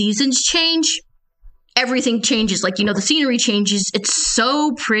 when the seasons change, everything changes. Like, the scenery changes. It's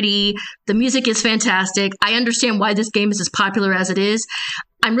so pretty. The music is fantastic. I understand why this game is as popular as it is.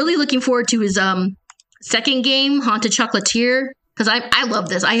 I'm really looking forward to his second game, Haunted Chocolatier. Because I love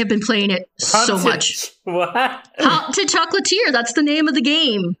this. I have been playing it so much. What? Haunted Chocolatier. That's the name of the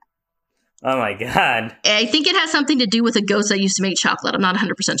game. Oh, my God. I think it has something to do with a ghost that used to make chocolate. I'm not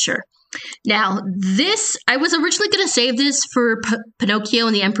 100% sure. Now, I was originally going to save this for Pinocchio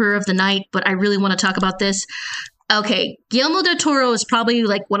and the Emperor of the Night, but I really want to talk about this. Okay, Guillermo del Toro is probably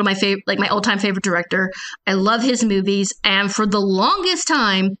like one of my favorite, like my all-time favorite director. I love his movies. And for the longest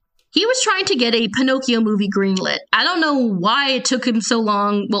time, he was trying to get a Pinocchio movie greenlit. I don't know why it took him so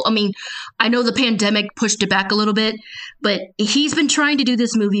long. Well, I mean, I know the pandemic pushed it back a little bit, but he's been trying to do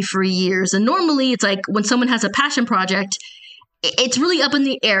this movie for years. And normally it's like when someone has a passion project, it's really up in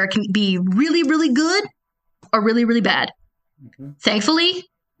the air. It can be really, really good or really, really bad. Mm-hmm. Thankfully,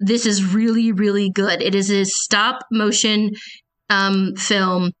 this is really, really good. It is a stop motion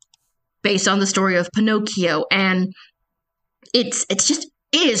film based on the story of Pinocchio. And it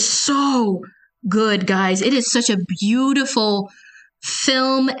is so good, guys. It is such a beautiful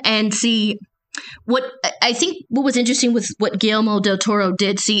film. And see, what was interesting with what Guillermo del Toro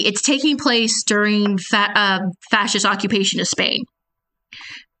did, it's taking place during fascist occupation of Spain.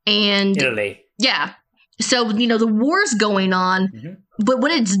 And Italy. Yeah. So, the war's going on. Mm-hmm. But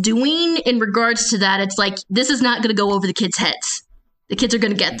what it's doing in regards to that, it's like, this is not going to go over the kids' heads. The kids are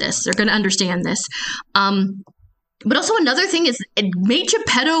going to get this. They're going to understand this. But also another thing is it made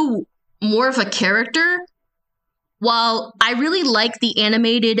Geppetto more of a character. While I really like the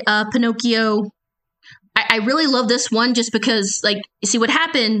animated Pinocchio, I really love this one just because, like, you see what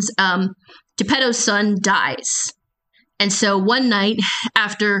happens, Geppetto's son dies. And so one night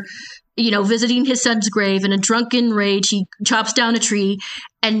after, visiting his son's grave in a drunken rage, he chops down a tree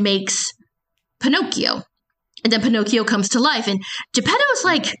and makes Pinocchio. And then Pinocchio comes to life. And Geppetto's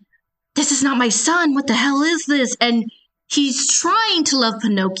like, this is not my son. What the hell is this? And he's trying to love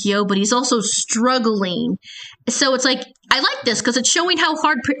Pinocchio, but he's also struggling. So it's like, I like this because it's showing how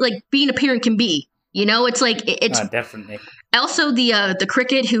hard like being a parent can be. It's like it's definitely. Also, the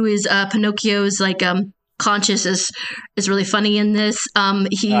cricket who is Pinocchio's like conscious is really funny in this.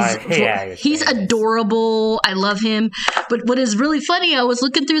 He's adorable. I love him. But what is really funny, I was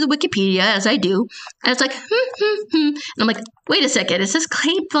looking through the Wikipedia, as I do, and it's like, and I'm like, wait a second, it says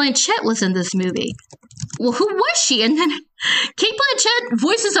Cate Blanchett was in this movie. Well, who was she? And then Cate Blanchett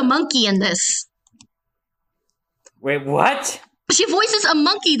voices a monkey in this. Wait, what? She voices a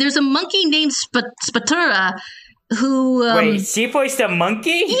monkey. There's a monkey named Spatura. Who wait, she voiced a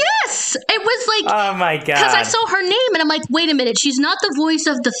monkey? Yes! It was like, oh my God. Because I saw her name and I'm like, wait a minute, she's not the voice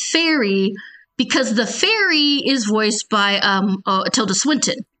of the fairy, because the fairy is voiced by Tilda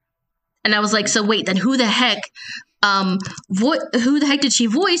Swinton. And I was like, so wait, then who the heck did she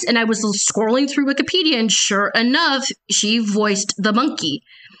voice? And I was scrolling through Wikipedia, and sure enough, she voiced the monkey.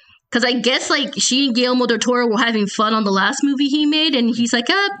 Because I guess, like, she and Guillermo del Toro were having fun on the last movie he made, and he's like,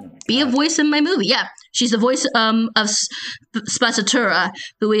 be a voice in my movie. Yeah, she's the voice of Spazzatura,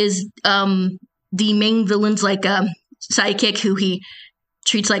 who is the main villain's, like, sidekick, who he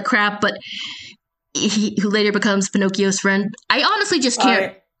treats like crap, but who later becomes Pinocchio's friend. I honestly just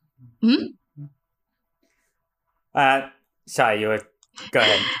can't. Sorry, you were. Go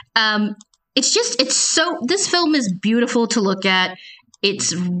ahead. This film is beautiful to look at.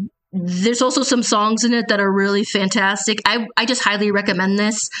 There's also some songs in it that are really fantastic. I just highly recommend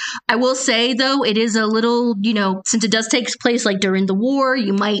this. I will say, though, it is a little, since it does take place like during the war,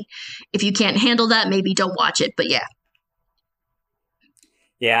 you might, if you can't handle that, maybe don't watch it. But yeah.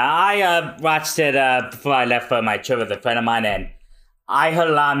 Yeah, I watched it before I left for my trip with a friend of mine, and I heard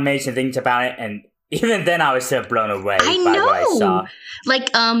a lot of amazing things about it, and even then I was still blown away by what I saw.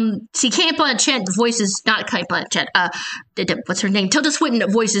 Like, Kate Blanchett voices, not Kate Blanchett, what's her name? Tilda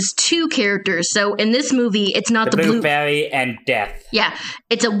Swinton voices two characters. So in this movie, it's not the Blue Fairy and Death. Yeah,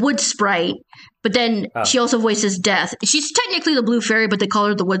 it's a wood sprite, but then she also voices Death. She's technically the Blue Fairy, but they call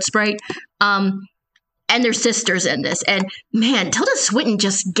her the wood sprite. And they're sisters in this. And man, Tilda Swinton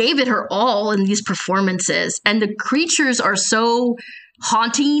just gave it her all in these performances. And the creatures are so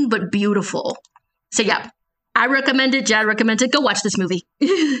haunting, but beautiful. So yeah, I recommend it. Jad recommends it. Go watch this movie.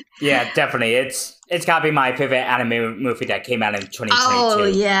 Yeah, definitely. It's got to be my favorite anime movie that came out in 2022. Oh,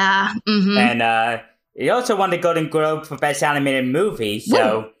 yeah. Mm-hmm. And it also won the Golden Globe for Best Animated Movie.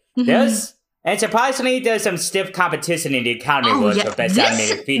 So and surprisingly, there's some stiff competition in the Academy Awards for Best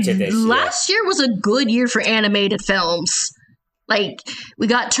Animated Feature this year. Last year was a good year for animated films. Like, we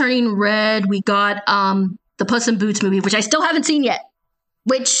got Turning Red, we got the Puss in Boots movie, which I still haven't seen yet.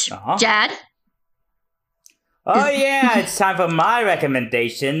 Which, Jad? Oh, yeah, it's time for my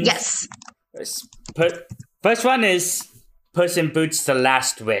recommendations. Yes. First one is Puss in Boots: The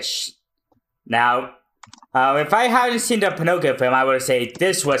Last Wish. Now, if I hadn't seen the Pinocchio film, I would say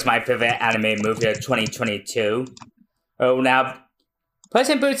this was my favorite anime movie of 2022. Oh, now, Puss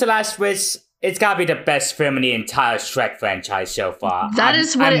in Boots: The Last Wish, it's gotta be the best film in the entire Shrek franchise so far. That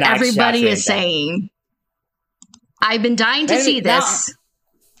is what everybody is saying. I've been dying to see this.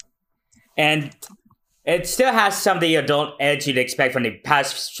 And it still has some of the adult edge you'd expect from the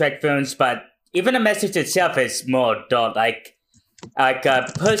past Shrek films, but even the message itself is more adult. Like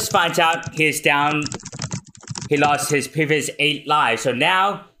Puss finds out he lost his previous 8 lives, so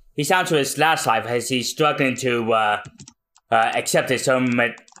now he's down to his last life as he's struggling to accept his own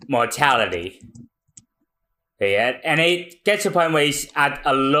mortality. Yeah, and it gets to a point where he's at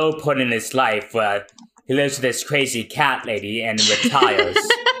a low point in his life where he lives with this crazy cat lady and retires.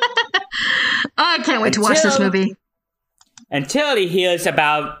 I can't wait to watch this movie. Until he hears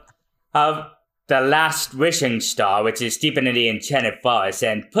about the last wishing star, which is deep into the enchanted forest,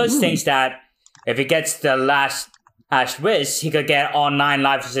 and Puss thinks that if he gets the last wish, he could get all 9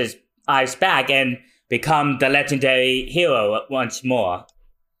 lives of his lives back and become the legendary hero once more.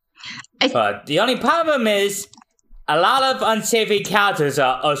 But the only problem is, a lot of unsavory characters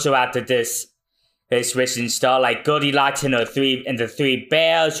are also after this wishing star, like Goldilocks and the 3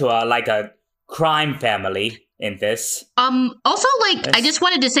 bears, who are like a crime family in this. Also, I just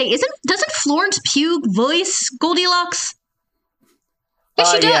wanted to say, doesn't Florence Pugh voice Goldilocks?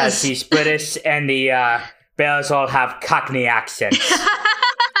 Yes, she does. Yeah, she's British, and the bears all have Cockney accents.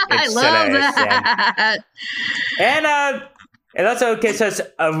 I love that. And it also gives us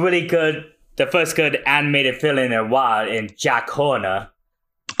the first good animated film in a while in Jack Horner.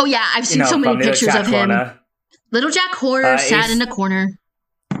 Oh yeah, I've seen so many pictures of him. Little Jack Horner sat in a corner.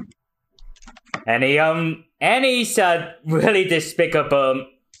 And he's a really despicable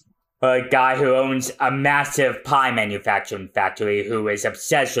guy who owns a massive pie manufacturing factory who is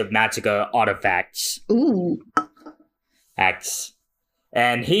obsessed with magical artifacts. Ooh.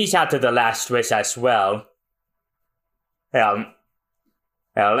 And he's after the last wish as well. And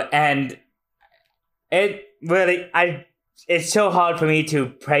it really, it's so hard for me to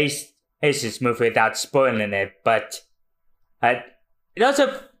praise this movie without spoiling it, but it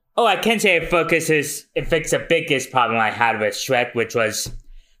also, I can say it fixes the biggest problem I had with Shrek, which was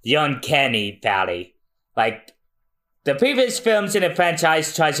the uncanny valley. Like, the previous films in the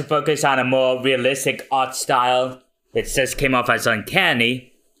franchise tries to focus on a more realistic art style, which just came off as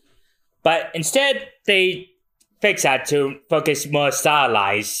uncanny, but instead they fix that to focus more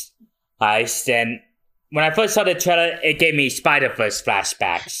stylized. And when I first saw the trailer, it gave me Spider-Verse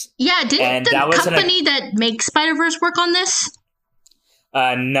flashbacks. Yeah, didn't the company that makes Spider-Verse work on this?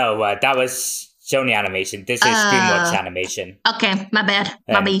 No, that was Sony Animation. This is DreamWorks Animation. Okay, my bad.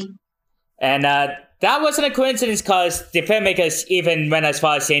 My B. And that wasn't a coincidence because the filmmakers even went as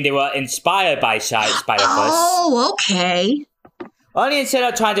far as saying they were inspired by Spider-Verse. Oh, okay. Only instead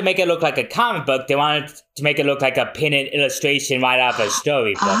of trying to make it look like a comic book, they wanted to make it look like a painted illustration right out of a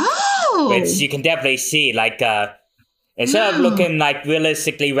storybook. Oh! Which you can definitely see, in Instead of looking like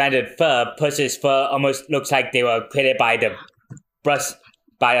realistically rendered fur, Puss's fur almost looks like they were created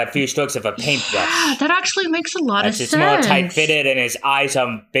by a few strokes of a paintbrush. Yeah, that actually makes a lot of sense. It's more tight-fitted and his eyes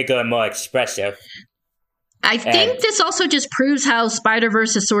are bigger and more expressive. I think this also just proves how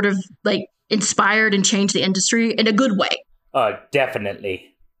Spider-Verse is sort of like inspired and changed the industry in a good way. Oh,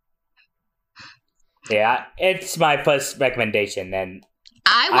 definitely. Yeah, it's my first recommendation, and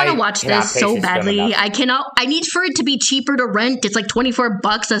I want to watch this so badly. I need for it to be cheaper to rent. It's like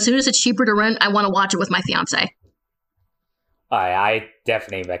 $24. As soon as it's cheaper to rent, I want to watch it with my fiance. I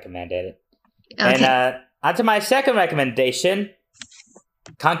definitely recommend it. Okay. And onto my second recommendation,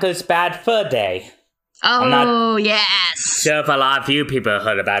 Conker's Bad Fur Day. Oh, yes. Sure if a lot of you people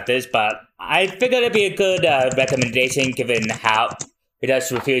heard about this, but I figured it'd be a good recommendation given how it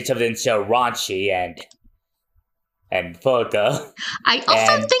does review something so raunchy and vulgar. I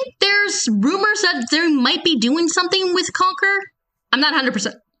also think there's rumors that they might be doing something with Conker. I'm not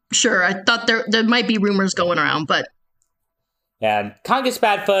 100% sure. I thought there might be rumors going around, but... And Conker's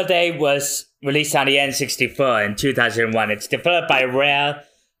Bad Fur Day was released on the N64 in 2001. It's developed by Rare,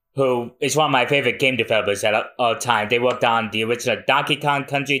 who is one of my favorite game developers at all time. They worked on the original Donkey Kong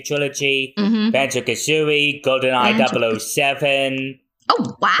Country trilogy, Banjo-Kazooie, GoldenEye 007.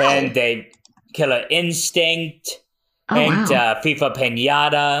 Oh, wow. And Killer Instinct, FIFA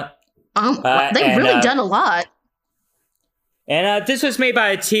Pinata. They've really done a lot. And this was made by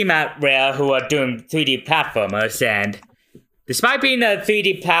a team at Rare who are doing 3D platformers, and despite being a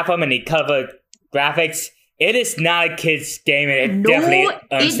 3D platform and the colorful graphics, it is not a kid's game, and it definitely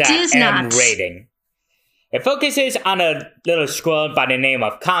earns that M rating. It focuses on a little squirrel by the name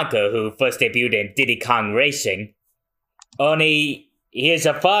of Conker, who first debuted in Diddy Kong Racing. Only, he is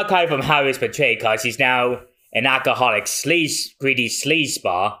a far cry from how he was portrayed, because he's now an alcoholic greedy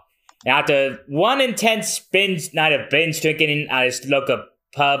sleazeball. And after one intense night of binge drinking at his local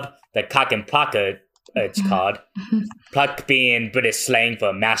pub, the Cock and Plucker, it's called. Pluck being British slang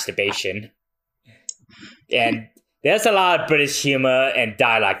for masturbation. And there's a lot of British humor and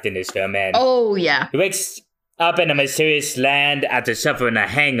dialect in this film. And he wakes up in a mysterious land after suffering a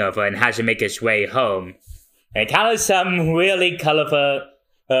hangover and has to make his way home. And encounters some really colorful,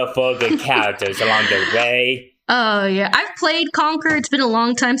 vulgar characters along the way. Oh, yeah. I've played Conker. It's been a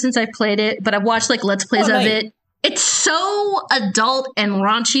long time since I've played it, but I've watched like Let's Plays of it. It's so adult and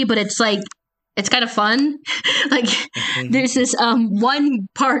raunchy, but it's like, it's kind of fun. Like, there's this one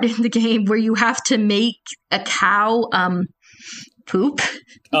part in the game where you have to make a cow poop.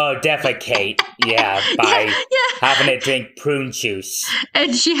 Oh, defecate. Yeah, by having it drink prune juice.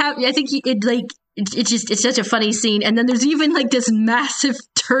 And it's such a funny scene. And then there's even like this massive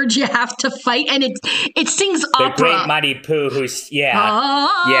turd you have to fight, and it sings opera. The Great Mighty Pooh, who's he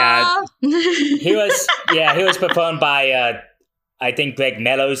was performed by I think Greg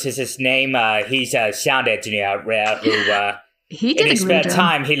Mellows is his name. He's a sound engineer at Rare who, in his spare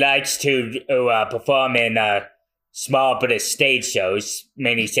time, he likes to perform in small British stage shows,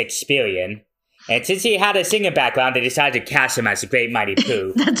 mainly Shakespearean. And since he had a singing background, they decided to cast him as the Great Mighty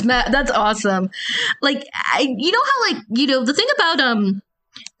Pooh. That's awesome. Like, you know how, like, you know, the thing about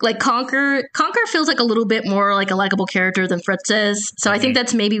like Conker feels like a little bit more like a likable character than Fritz is. So I think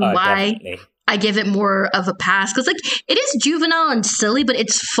that's maybe why. Definitely. I give it more of a pass, because like it is juvenile and silly, but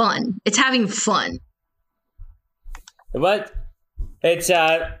it's fun. It's having fun. What? It's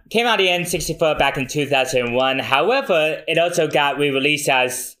came out the N64 back in 2001. However, it also got re-released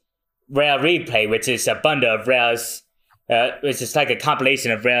as Rare Replay, which is a bundle of Rare's, which is like a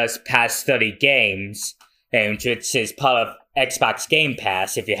compilation of Rare's past 30 games, which is part of Xbox Game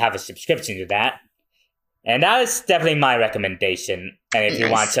Pass if you have a subscription to that. And that is definitely my recommendation. And if you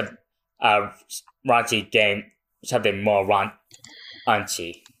want some raunchy game, something more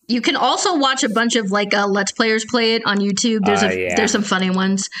raunchy. You can also watch a bunch of like Let's Players play it on YouTube. There's some funny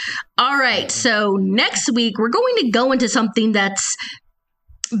ones. All right, so next week we're going to go into something that's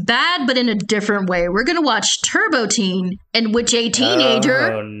bad, but in a different way. We're going to watch Turbo Teen, in which a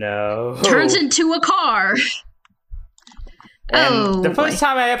teenager turns into a car. And the first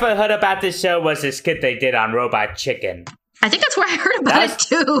time I ever heard about this show was a skit they did on Robot Chicken. I think that's where I heard about it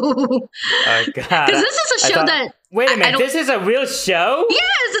too. Oh, God. Because this is a show that... Wait a minute, this is a real show?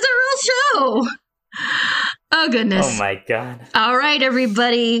 Yes, it's a real show. Oh, goodness. Oh, my God. All right,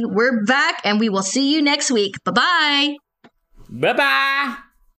 everybody. We're back, and we will see you next week. Bye-bye. Bye-bye.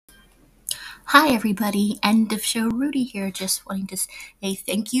 Hi, everybody. End of show. Rudy here. Just wanting to say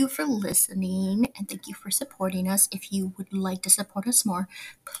thank you for listening and thank you for supporting us. If you would like to support us more,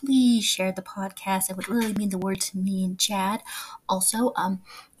 please share the podcast. It would really mean the world to me and Chad. Also,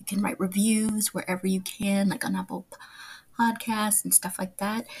 you can write reviews wherever you can, like on Apple Podcasts and stuff like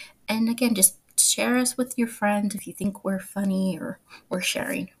that. And again, just share us with your friends if you think we're funny or we're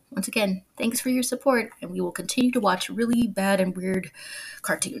sharing. Once again, thanks for your support, and we will continue to watch really bad and weird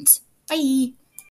cartoons. Bye!